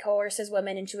that he coerces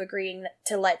women into agreeing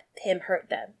to let him hurt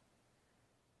them.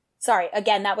 Sorry,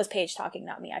 again, that was Paige talking,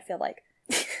 not me. I feel like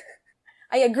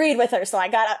I agreed with her, so I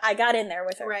got in there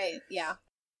with her. Right, yeah.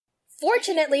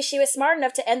 Fortunately, she was smart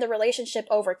enough to end the relationship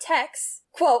over text.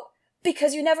 Quote,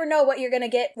 because you never know what you're gonna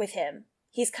get with him.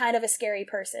 He's kind of a scary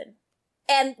person.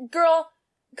 And girl,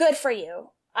 good for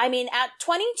you. I mean, at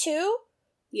 22,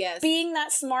 yes, being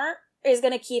that smart is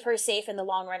going to keep her safe in the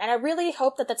long run. And I really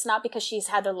hope that that's not because she's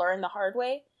had to learn the hard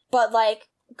way. But, like,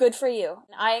 good for you.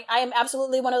 I am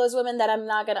absolutely one of those women that I'm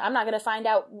not gonna find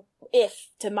out if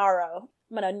tomorrow.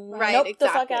 I'm gonna nope the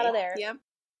fuck out of there. Yep.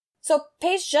 So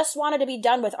Paige just wanted to be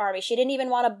done with Armie. She didn't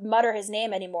even want to mutter his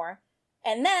name anymore.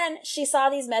 And then she saw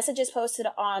these messages posted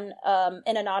on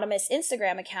an anonymous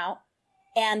Instagram account,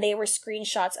 and they were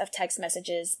screenshots of text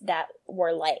messages that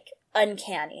were, like,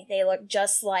 uncanny. They looked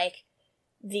just like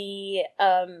the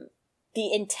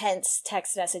intense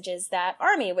text messages that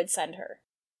Armie would send her.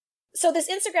 So this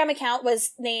Instagram account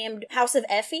was named House of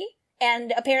Effie,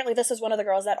 and apparently this was one of the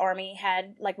girls that Armie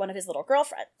had, like, one of his little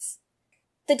girlfriends.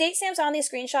 The date stamps on these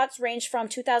screenshots range from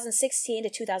 2016 to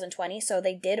 2020, so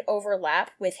they did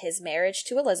overlap with his marriage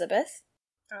to Elizabeth.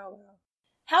 Oh, wow.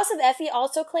 House of Effie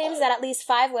also claims that at least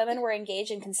 5 women were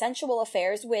engaged in consensual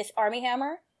affairs with Armie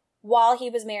Hammer while he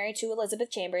was married to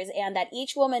Elizabeth Chambers, and that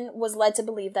each woman was led to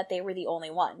believe that they were the only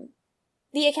one.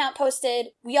 The account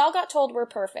posted, "We all got told we're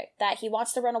perfect, that he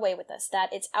wants to run away with us,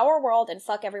 that it's our world and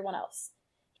fuck everyone else.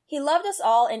 He loved us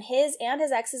all in his and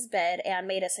his ex's bed and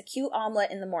made us a cute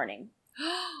omelet in the morning.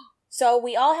 So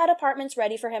we all had apartments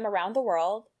ready for him around the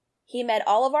world. He met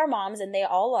all of our moms and they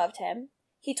all loved him.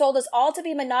 He told us all to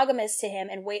be monogamous to him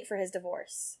and wait for his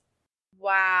divorce."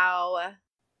 Wow.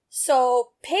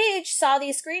 So Paige saw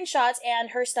these screenshots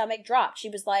and her stomach dropped. She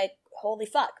was like, holy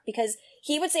fuck, because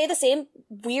he would say the same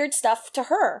weird stuff to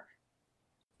her.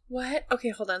 What? Okay,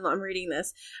 hold on. I'm reading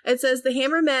this. It says the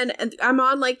Hammermen, and I'm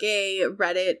on like a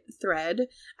Reddit thread,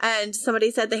 and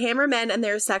somebody said the Hammermen and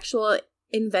their sexual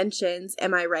inventions,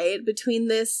 am I right? Between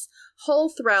this whole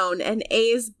throne and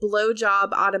A's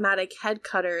blowjob automatic head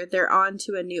cutter, they're on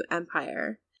to a new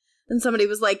empire. And somebody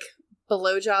was like,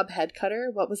 blowjob head cutter?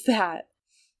 What was that?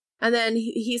 And then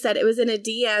he said it was in a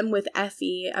DM with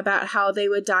Effie about how they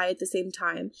would die at the same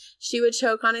time. She would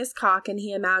choke on his cock, and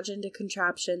he imagined a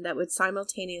contraption that would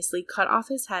simultaneously cut off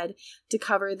his head to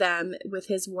cover them with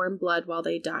his warm blood while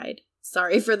they died.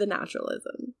 Sorry for the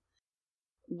naturalism.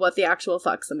 What the actual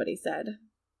fuck, somebody said.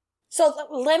 So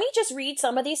let me just read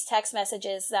some of these text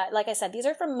messages that, like I said, these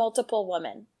are from multiple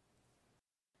women.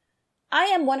 "I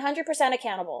am 100%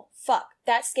 accountable. Fuck,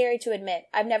 that's scary to admit.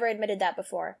 I've never admitted that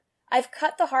before. I've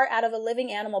cut the heart out of a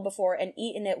living animal before and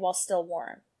eaten it while still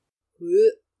warm.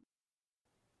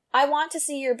 I want to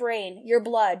see your brain, your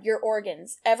blood, your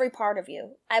organs, every part of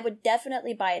you. I would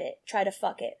definitely bite it, try to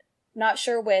fuck it. Not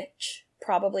sure which,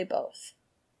 probably both."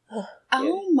 Ugh,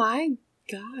 oh my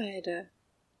god.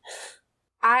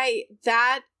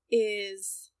 That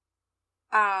is,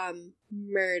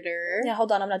 murder. Yeah,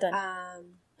 hold on, I'm not done.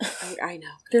 I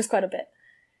know. There's quite a bit.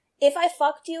 "If I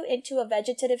fucked you into a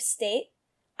vegetative state,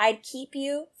 I'd keep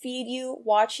you, feed you,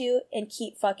 watch you, and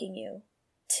keep fucking you.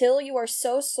 Till you are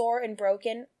so sore and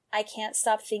broken, I can't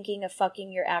stop thinking of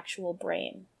fucking your actual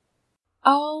brain."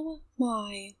 Oh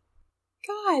my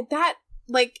god, that,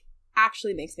 like,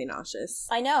 actually makes me nauseous.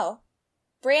 I know.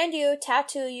 "Brand you,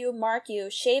 tattoo you, mark you,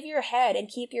 shave your head and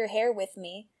keep your hair with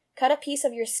me, cut a piece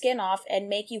of your skin off and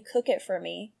make you cook it for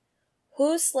me.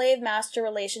 Whose slave-master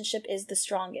relationship is the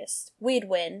strongest? We'd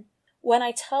win. When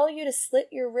I tell you to slit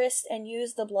your wrist and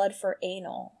use the blood for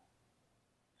anal."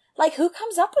 Like, who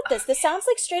comes up with this? This sounds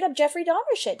like straight up Jeffrey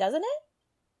Dahmer shit, doesn't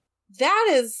it? That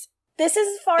is... This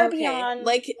is far beyond,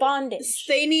 like, bondage.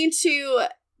 They need to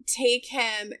take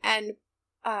him and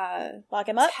lock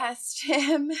him up? Test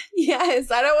him.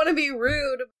 Yes, I don't want to be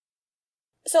rude.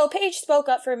 So Paige spoke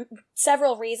up for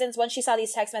several reasons. Once she saw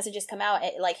these text messages come out,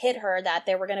 it, like, hit her that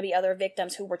there were going to be other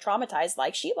victims who were traumatized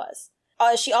like she was.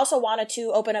 She also wanted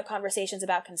to open up conversations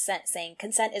about consent, saying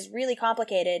consent is really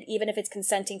complicated, even if it's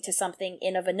consenting to something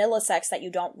in a vanilla sex that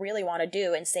you don't really want to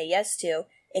do and say yes to,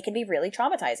 it can be really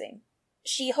traumatizing.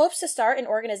 She hopes to start an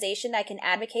organization that can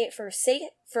advocate for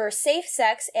safe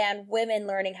sex and women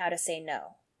learning how to say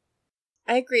no.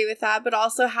 I agree with that, but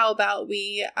also how about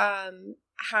we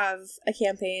have a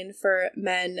campaign for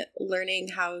men learning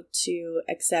how to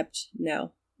accept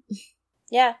no.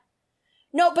 Yeah.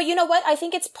 No, but you know what? I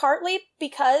think it's partly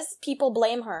because people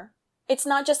blame her. It's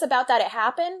not just about that it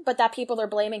happened, but that people are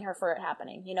blaming her for it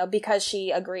happening, you know, because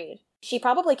she agreed. She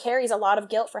probably carries a lot of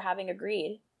guilt for having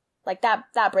agreed. Like,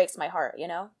 that breaks my heart, you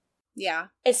know? Yeah.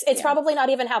 It's probably not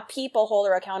even how people hold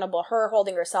her accountable. Her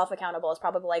holding herself accountable is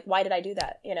probably like, why did I do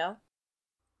that, you know?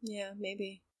 Yeah,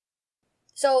 maybe.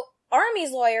 So,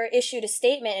 Armie's lawyer issued a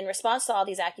statement in response to all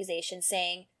these accusations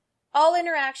saying, all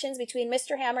interactions between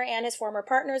Mr. Hammer and his former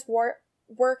partners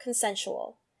were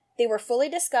consensual. They were fully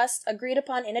discussed, agreed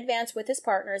upon in advance with his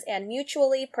partners, and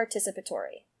mutually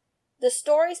participatory. The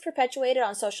stories perpetuated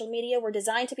on social media were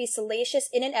designed to be salacious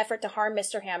in an effort to harm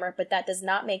Mr. Hammer, but that does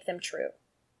not make them true.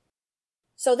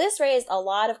 So this raised a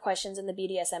lot of questions in the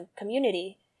BDSM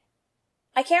community.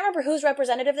 I can't remember whose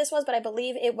representative this was, but I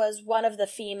believe it was one of the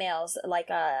females, like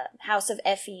House of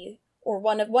Effie, or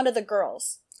one of the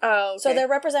girls. Oh, okay. So their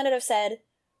representative said,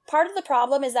 part of the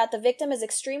problem is that the victim is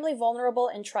extremely vulnerable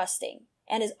and trusting,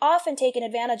 and is often taken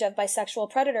advantage of by sexual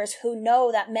predators who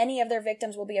know that many of their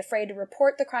victims will be afraid to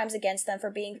report the crimes against them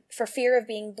for fear of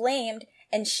being blamed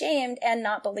and shamed and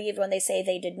not believed when they say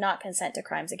they did not consent to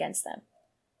crimes against them.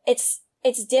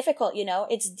 It's difficult, you know?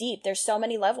 It's deep. There's so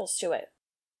many levels to it.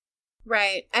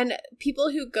 Right. And people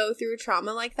who go through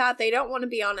trauma like that, they don't want to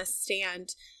be on a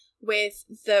stand with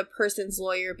the person's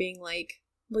lawyer being like,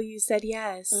 well, you said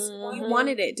yes. Mm-hmm. You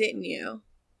wanted it, didn't you?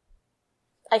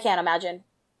 I can't imagine.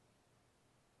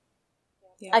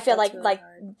 Yeah, I feel like really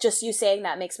hard. Just you saying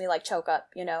that makes me like choke up,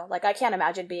 you know? Like, I can't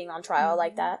imagine being on trial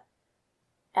like that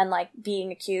and like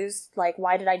being accused, like,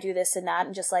 why did I do this and that,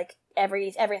 and just like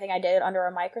everything I did under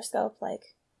a microscope. Like,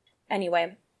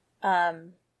 anyway,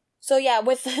 so yeah,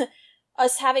 with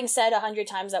us having said 100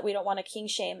 times that we don't want to kink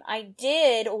shame, I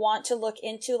did want to look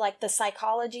into like the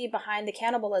psychology behind the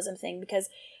cannibalism thing, because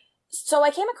so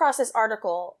I came across this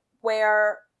article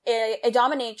where a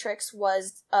dominatrix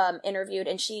was interviewed,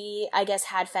 and she, I guess,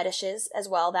 had fetishes as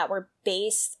well that were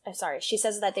she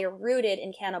says that they're rooted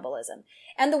in cannibalism.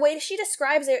 And the way she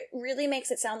describes it really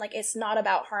makes it sound like it's not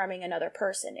about harming another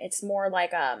person. It's more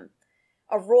like a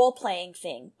role-playing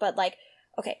thing. But like,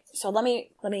 okay, so let me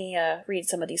read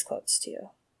some of these quotes to you.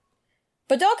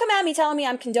 But don't come at me telling me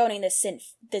I'm condoning this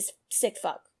sick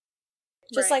fuck.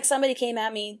 Just like somebody came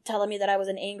at me telling me that I was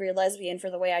an angry lesbian for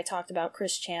the way I talked about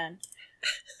Chris Chan.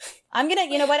 I'm gonna,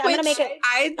 you know what? I'm gonna make it.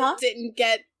 I didn't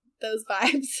get those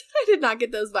vibes. I did not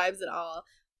get those vibes at all.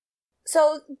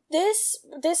 So this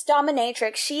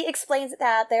dominatrix, she explains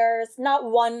that there's not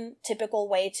one typical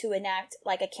way to enact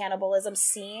like a cannibalism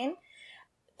scene.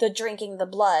 The drinking the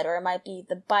blood, or it might be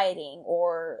the biting,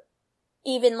 or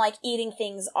even like eating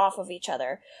things off of each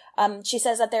other. She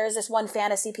says that there's this one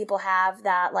fantasy people have,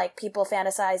 that like people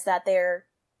fantasize that they're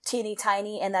teeny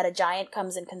tiny and that a giant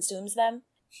comes and consumes them.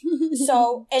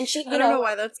 So, and she, I don't know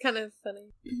why, that's kind of funny.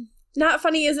 Not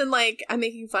funny as in like I'm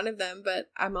making fun of them, but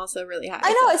I'm also really happy.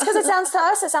 I know, it's because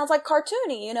it sounds like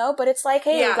cartoony, you know, but it's like,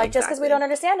 hey, like just because we don't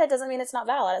understand it doesn't mean it's not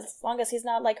valid, as long as he's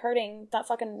not like hurting that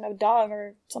fucking dog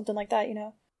or something like that, you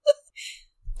know.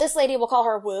 This lady, we'll call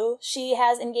her Wu. She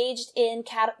has engaged in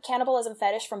cannibalism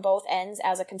fetish from both ends,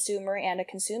 as a consumer and a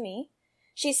consumee.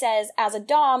 She says, as a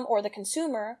dom, or the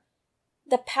consumer,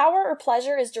 the power or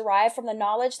pleasure is derived from the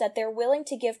knowledge that they're willing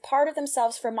to give part of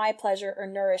themselves for my pleasure or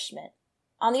nourishment.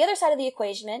 On the other side of the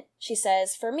equation, she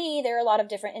says, for me, there are a lot of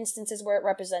different instances where it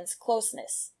represents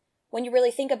closeness. When you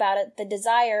really think about it, the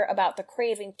desire about the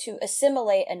craving to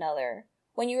assimilate another.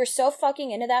 When you are so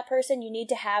fucking into that person, you need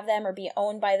to have them or be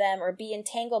owned by them or be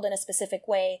entangled in a specific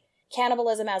way.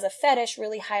 Cannibalism as a fetish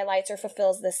really highlights or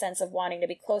fulfills the sense of wanting to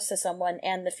be close to someone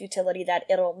and the futility that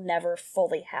it'll never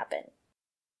fully happen.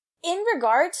 In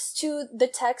regards to the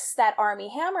text that Armie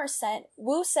Hammer sent,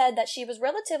 Wu said that she was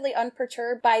relatively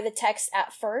unperturbed by the text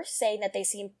at first, saying that they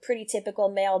seemed pretty typical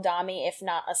male dommy, if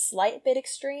not a slight bit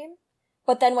extreme.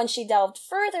 But then when she delved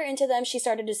further into them, she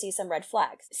started to see some red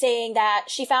flags, saying that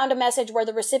she found a message where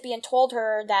the recipient told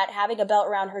her that having a belt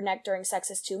around her neck during sex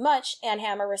is too much, and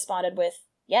Hammer responded with,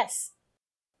 yes.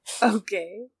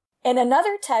 Okay. In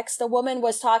another text, the woman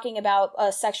was talking about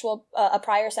a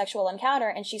prior sexual encounter,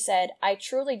 and she said, I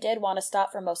truly did want to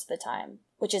stop for most of the time,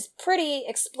 which is pretty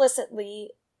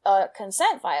explicitly a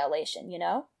consent violation, you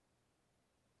know?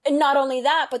 And not only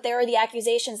that, but there are the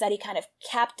accusations that he kind of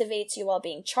captivates you while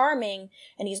being charming,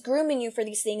 and he's grooming you for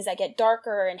these things that get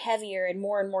darker and heavier and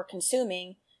more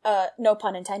consuming. No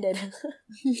pun intended.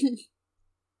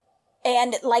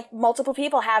 And like multiple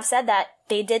people have said that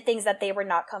they did things that they were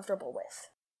not comfortable with.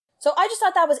 So I just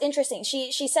thought that was interesting.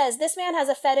 She says, this man has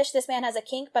a fetish, this man has a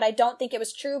kink, but I don't think it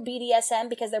was true BDSM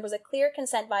because there was a clear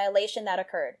consent violation that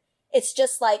occurred. It's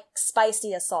just like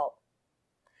spicy assault.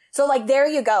 So like, there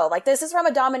you go. Like, this is from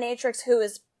a dominatrix who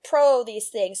is pro these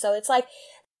things. So it's like,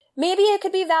 maybe it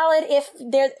could be valid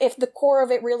if the core of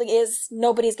it really is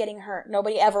nobody's getting hurt.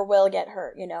 Nobody ever will get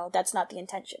hurt, you know? That's not the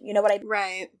intention. You know what I mean?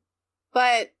 Right.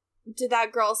 But did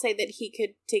that girl say that he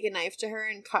could take a knife to her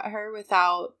and cut her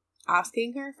without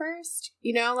asking her first?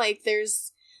 You know, like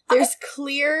there's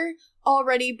clear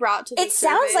already brought to the It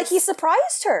sounds like he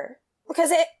surprised her.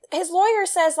 Because his lawyer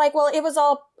says, like, well, it was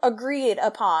all agreed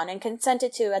upon and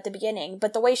consented to at the beginning.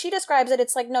 But the way she describes it,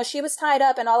 it's like, no, she was tied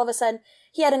up and all of a sudden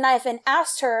he had a knife and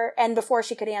asked her, and before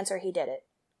she could answer, he did it.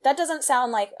 That doesn't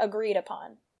sound like agreed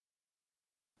upon.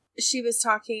 She was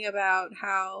talking about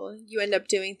how you end up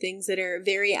doing things that are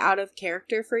very out of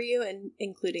character for you, and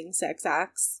including sex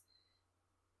acts.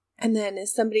 And then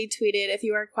somebody tweeted, if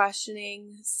you are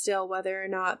questioning still whether or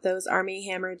not those Armie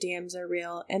Hammer DMs are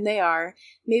real, and they are,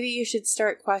 maybe you should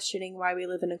start questioning why we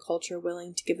live in a culture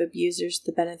willing to give abusers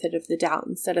the benefit of the doubt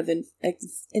instead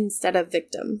of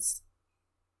victims.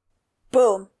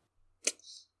 Boom.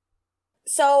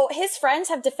 So his friends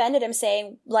have defended him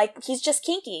saying, like, he's just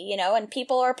kinky, you know, and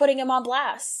people are putting him on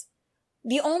blast.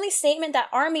 The only statement that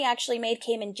Armie actually made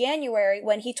came in January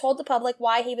when he told the public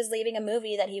why he was leaving a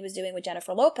movie that he was doing with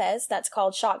Jennifer Lopez that's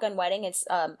called Shotgun Wedding. It's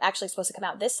actually supposed to come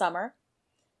out this summer.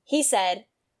 He said,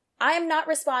 I am not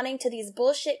responding to these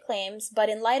bullshit claims, but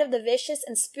in light of the vicious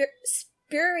and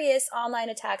spurious online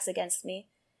attacks against me,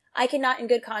 I cannot in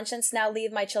good conscience now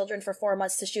leave my children for 4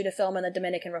 months to shoot a film in the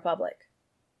Dominican Republic.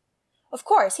 Of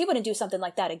course, he wouldn't do something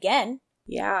like that again.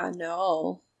 Yeah,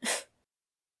 no.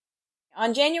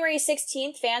 On January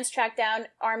 16th, fans tracked down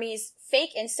Armie's fake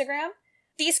Instagram.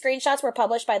 These screenshots were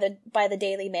published by the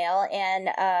Daily Mail, and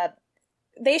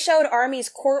they showed Armie's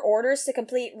court orders to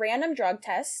complete random drug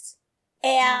tests.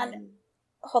 And,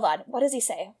 hold on, what does he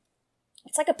say?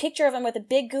 It's like a picture of him with a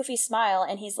big goofy smile,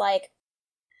 and he's like...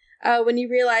 when you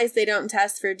realize they don't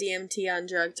test for DMT on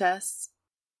drug tests.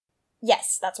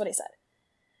 Yes, that's what he said.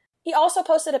 He also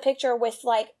posted a picture with,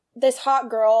 like, this hot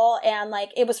girl, and,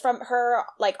 like, it was from her,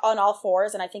 like, on all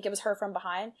fours, and I think it was her from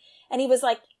behind. And he was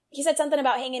like, he said something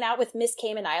about hanging out with Miss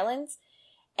Cayman Islands.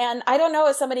 And I don't know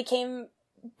if somebody came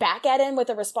back at him with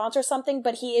a response or something,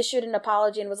 but he issued an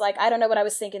apology and was like, I don't know what I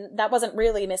was thinking. That wasn't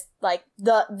really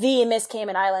the Miss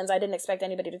Cayman Islands. I didn't expect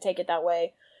anybody to take it that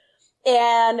way.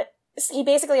 And he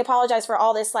basically apologized for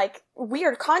all this, like,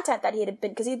 weird content that he had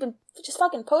been, because he'd been just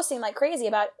fucking posting like crazy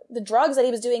about the drugs that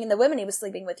he was doing and the women he was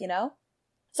sleeping with, you know?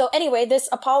 So anyway, this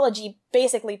apology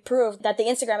basically proved that the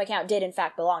Instagram account did in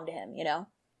fact belong to him, you know?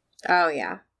 Oh,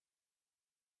 yeah.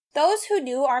 Those who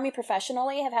knew Armie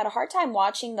professionally have had a hard time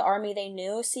watching the Armie they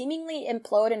knew seemingly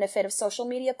implode in a fit of social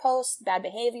media posts, bad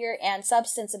behavior, and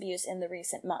substance abuse in the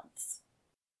recent months.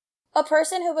 A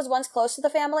person who was once close to the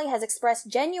family has expressed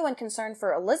genuine concern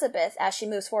for Elizabeth as she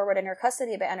moves forward in her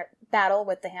custody battle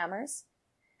with the Hammers.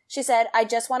 She said, I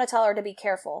just want to tell her to be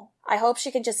careful. I hope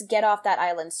she can just get off that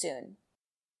island soon.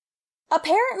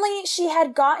 Apparently, she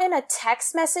had gotten a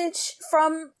text message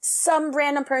from some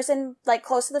random person, like,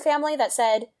 close to the family that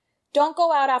said, don't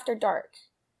go out after dark.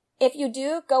 If you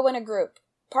do, go in a group.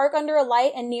 Park under a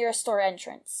light and near a store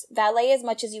entrance. Valet as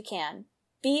much as you can.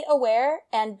 Be aware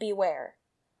and beware.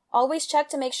 Always check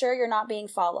to make sure you're not being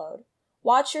followed.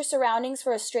 Watch your surroundings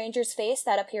for a stranger's face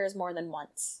that appears more than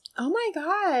once. Oh my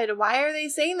god, why are they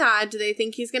saying that? Do they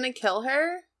think he's gonna kill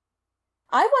her?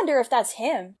 I wonder if that's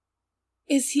him.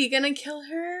 Is he gonna kill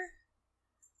her?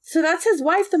 So that's his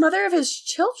wife, the mother of his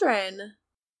children.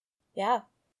 Yeah.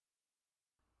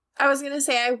 I was gonna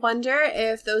say, I wonder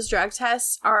if those drug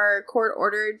tests are court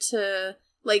ordered to,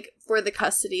 like, for the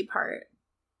custody part.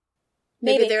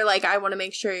 Maybe they're like, I want to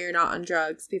make sure you're not on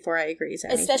drugs before I agree to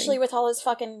anything. Especially with all his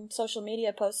fucking social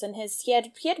media posts and he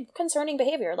had concerning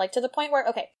behavior, like, to the point where,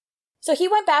 okay, so he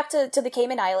went back to the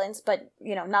Cayman Islands, but,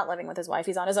 you know, not living with his wife.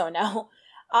 He's on his own now.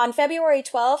 On February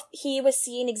 12th, he was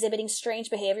seen exhibiting strange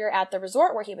behavior at the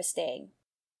resort where he was staying.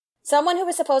 Someone who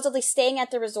was supposedly staying at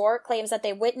the resort claims that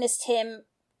they witnessed him,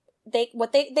 they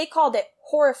called it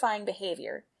horrifying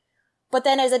behavior. But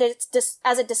then as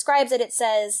it describes it, it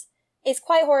says, it's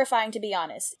quite horrifying, to be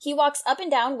honest. He walks up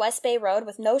and down West Bay Road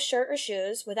with no shirt or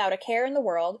shoes, without a care in the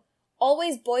world,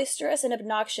 always boisterous and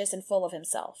obnoxious and full of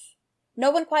himself. No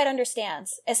one quite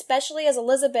understands, especially as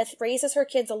Elizabeth raises her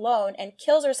kids alone and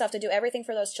kills herself to do everything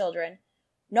for those children.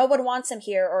 No one wants him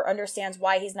here or understands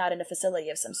why he's not in a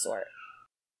facility of some sort.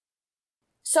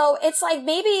 So it's like,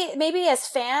 maybe as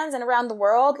fans and around the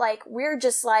world, like, we're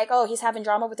just like, oh, he's having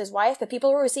drama with his wife, but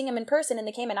people who are seeing him in person in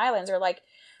the Cayman Islands are like,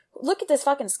 look at this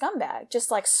fucking scumbag,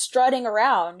 just like strutting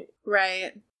around.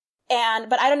 Right.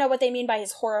 But I don't know what they mean by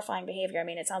his horrifying behavior. I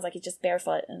mean, it sounds like he's just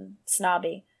barefoot and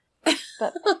snobby.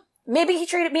 But maybe he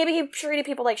treated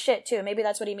people like shit too. Maybe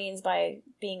that's what he means by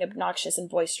being obnoxious and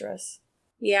boisterous.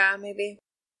 Yeah, maybe.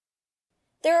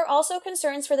 There are also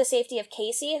concerns for the safety of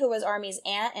Casey, who was Armie's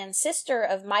aunt and sister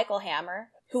of Michael Hammer,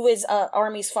 who is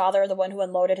Armie's father, the one who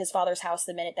unloaded his father's house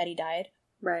the minute that he died.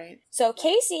 Right. So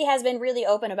Casey has been really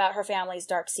open about her family's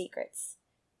dark secrets.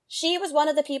 She was one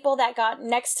of the people that got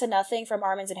next to nothing from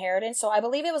Armin's inheritance, so I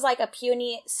believe it was like a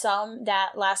puny sum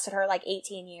that lasted her like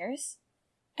 18 years.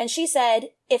 And she said,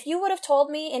 if you would have told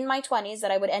me in my 20s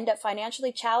that I would end up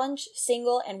financially challenged,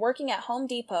 single, and working at Home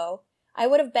Depot, I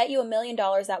would have bet you $1 million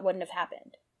that wouldn't have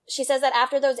happened. She says that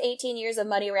after those 18 years of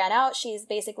money ran out, she's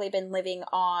basically been living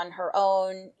on her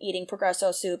own, eating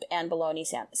Progresso soup and bologna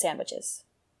sandwiches.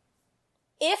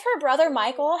 If her brother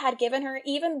Michael had given her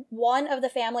even one of the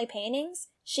family paintings,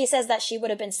 she says that she would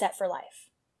have been set for life.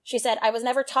 She said, I was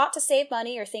never taught to save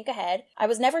money or think ahead. I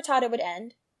was never taught it would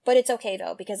end. But it's okay,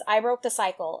 though, because I broke the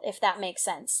cycle, if that makes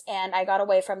sense, and I got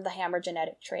away from the Hammer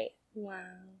genetic trait. Wow.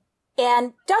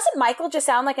 And doesn't Michael just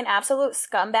sound like an absolute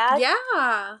scumbag?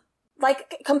 Yeah.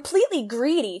 Like, completely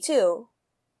greedy, too.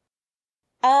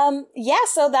 Yeah,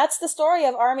 so that's the story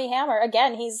of Armie Hammer.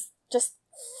 Again, he's just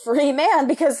free man,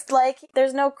 because, like,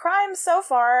 there's no crime so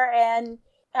far, and,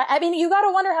 I mean, you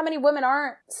gotta wonder how many women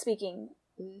aren't speaking.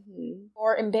 Mm-hmm.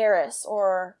 Or embarrassed,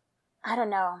 or, I don't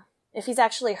know. If he's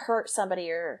actually hurt somebody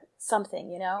or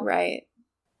something, you know? Right.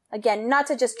 Again, not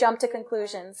to just jump to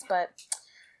conclusions, but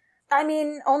I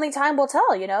mean, only time will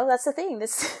tell, you know? That's the thing.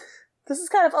 This is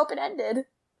kind of open-ended.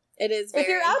 It is very, if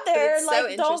you're out there,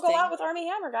 like, so don't go out with Armie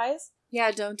Hammer, guys. Yeah,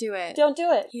 don't do it. Don't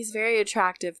do it. He's very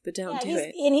attractive, but don't do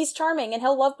it. And he's charming, and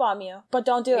he'll love bomb you, but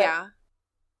don't do it. Yeah.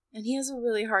 And he has a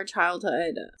really hard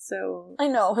childhood, so... I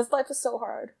know, his life is so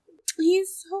hard.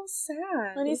 He's so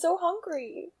sad. And he's so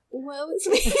hungry. Woe is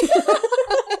me.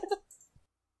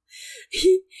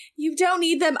 You don't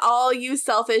need them all, you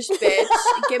selfish bitch.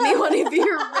 Give me one of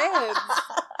your ribs.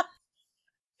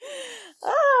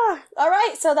 All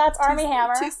right, so that's Armie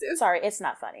Hammer. Too soon. Sorry, it's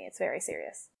not funny. It's very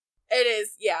serious. It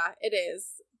is, yeah, it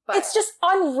is. But it's just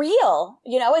unreal,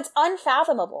 you know? It's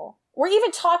unfathomable. We're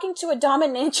even talking to a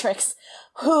dominatrix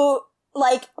who,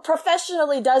 like,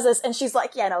 professionally does this, and she's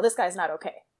like, yeah, no, this guy's not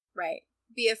okay. Right.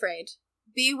 Be afraid.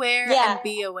 Beware and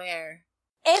be aware.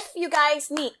 If you guys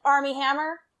meet Armie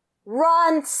Hammer,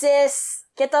 run, sis.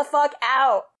 Get the fuck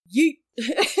out. Yeet.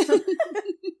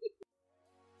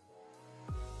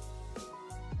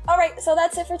 Alright, so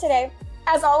that's it for today.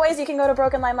 As always, you can go to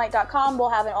brokenlimelight.com. We'll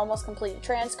have an almost complete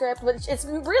transcript, which it's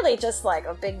really just like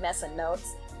a big mess of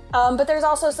notes. But there's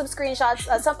also some screenshots,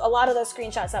 a lot of those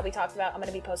screenshots that we talked about, I'm going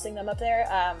to be posting them up there.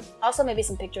 Also maybe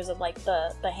some pictures of like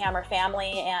the Hammer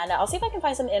family, and I'll see if I can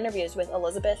find some interviews with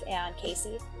Elizabeth and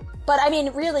Casey. But I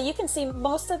mean, really, you can see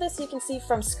most of this, you can see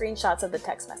from screenshots of the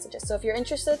text messages. So if you're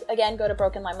interested, again, go to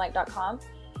brokenlimelight.com.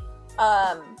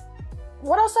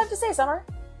 What else do I have to say, Summer?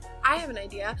 I have an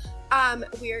idea.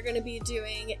 We are going to be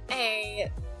doing a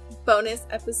bonus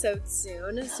episode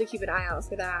soon, so keep an eye out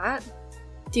for that.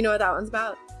 Do you know what that one's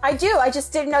about? I do. I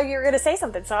just didn't know you were going to say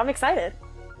something, so I'm excited.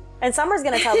 And Summer's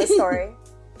going to tell the story.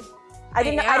 I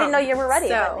didn't know you were ready,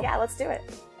 but yeah, let's do it.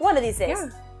 One of these days. Yeah.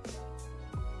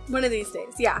 One of these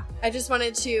days, yeah. I just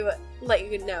wanted to let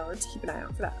you know to keep an eye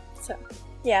out for that. So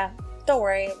yeah, don't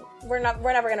worry. We're never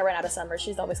going to run out of Summer.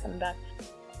 She's always coming back.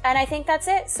 And I think that's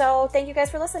it. So thank you guys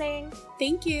for listening.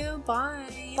 Thank you.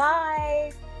 Bye.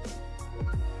 Bye.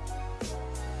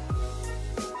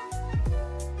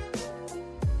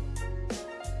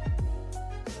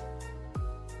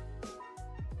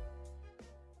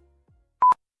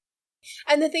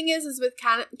 And the thing is with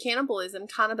cannibalism.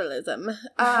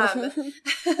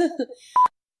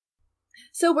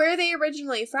 So where are they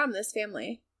originally from, this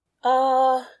family?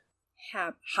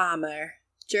 Hammer.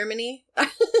 Germany?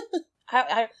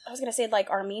 I was going to say like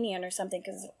Armenian or something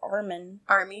because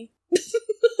Army.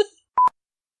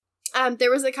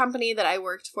 There was a company that I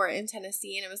worked for in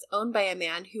Tennessee, and it was owned by a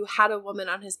man who had a woman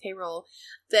on his payroll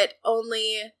that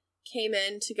only came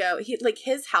in to go,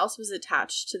 his house was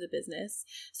attached to the business,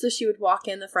 so she would walk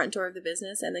in the front door of the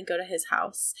business and then go to his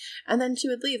house, and then she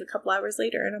would leave a couple hours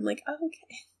later, and I'm like, oh,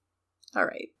 okay, all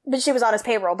right. But she was on his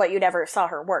payroll, but you never saw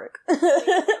her work.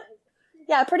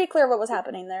 Yeah, pretty clear what was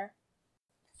happening there.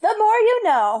 The more you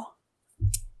know.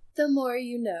 The more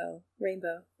you know.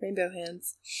 Rainbow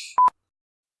hands.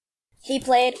 He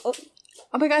played... Oh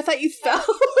my god, I thought you fell.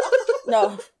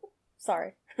 No.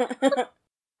 Sorry. How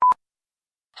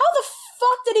the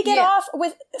fuck did he get off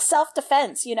with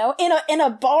self-defense, you know, in a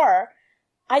bar?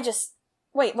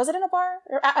 Wait, was it in a bar?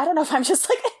 Or, I don't know if I'm just,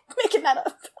 like, making that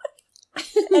up.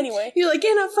 Anyway. You're like,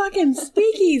 in a fucking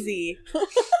speakeasy.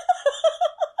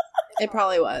 It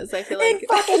probably was. I feel like... In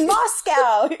fucking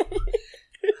Moscow!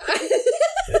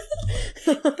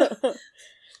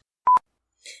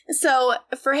 So,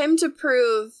 for him to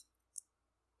prove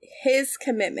his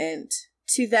commitment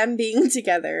to them being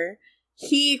together,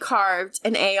 he carved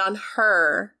an A on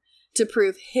her to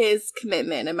prove his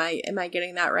commitment. Am I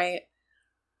getting that right?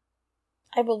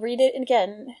 I will read it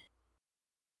again.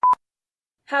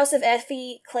 House of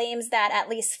Effie claims that at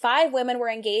least 5 women were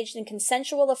engaged in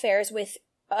consensual affairs with,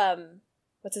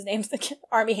 what's his name?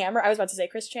 Armie Hammer. I was about to say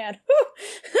Chris Chan.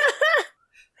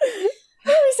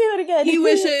 Let me say that again. He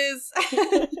wishes.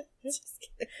 Just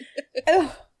kidding.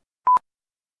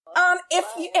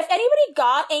 If anybody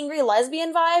got angry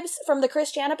lesbian vibes from the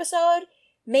Chris Chan episode,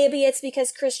 maybe it's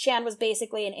because Chris Chan was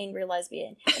basically an angry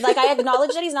lesbian. Like, I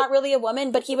acknowledge that he's not really a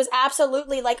woman, but he was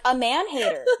absolutely, like, a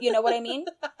man-hater. You know what I mean?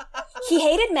 He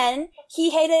hated men. He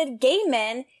hated gay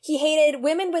men. He hated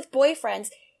women with boyfriends.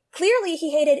 Clearly,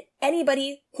 he hated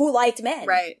anybody who liked men.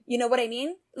 Right. You know what I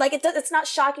mean? Like, it's not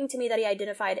shocking to me that he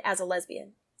identified as a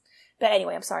lesbian. But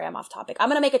anyway, I'm sorry, I'm off topic. I'm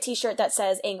gonna make a t-shirt that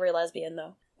says angry lesbian,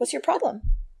 though. What's your problem?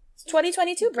 It's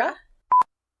 2022, bruh.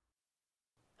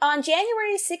 On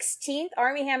January 16th,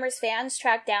 Armie Hammer's fans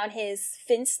tracked down his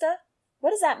Finsta.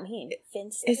 What does that mean?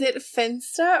 Finsta? Is it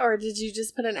Finsta, or did you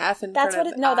just put an F in that's front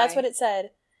what of it, No, I? that's what it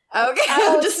said. Okay,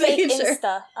 I'm just making sure.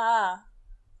 Insta. Ah,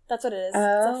 that's what it is.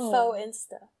 Oh. It's a faux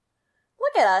Insta.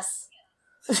 Look at us.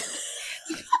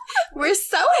 We're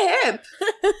so hip.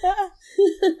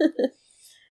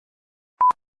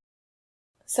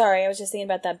 Sorry, I was just thinking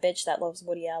about that bitch that loves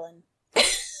Woody Allen.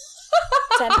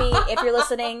 Tempe, if you're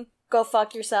listening, go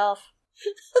fuck yourself.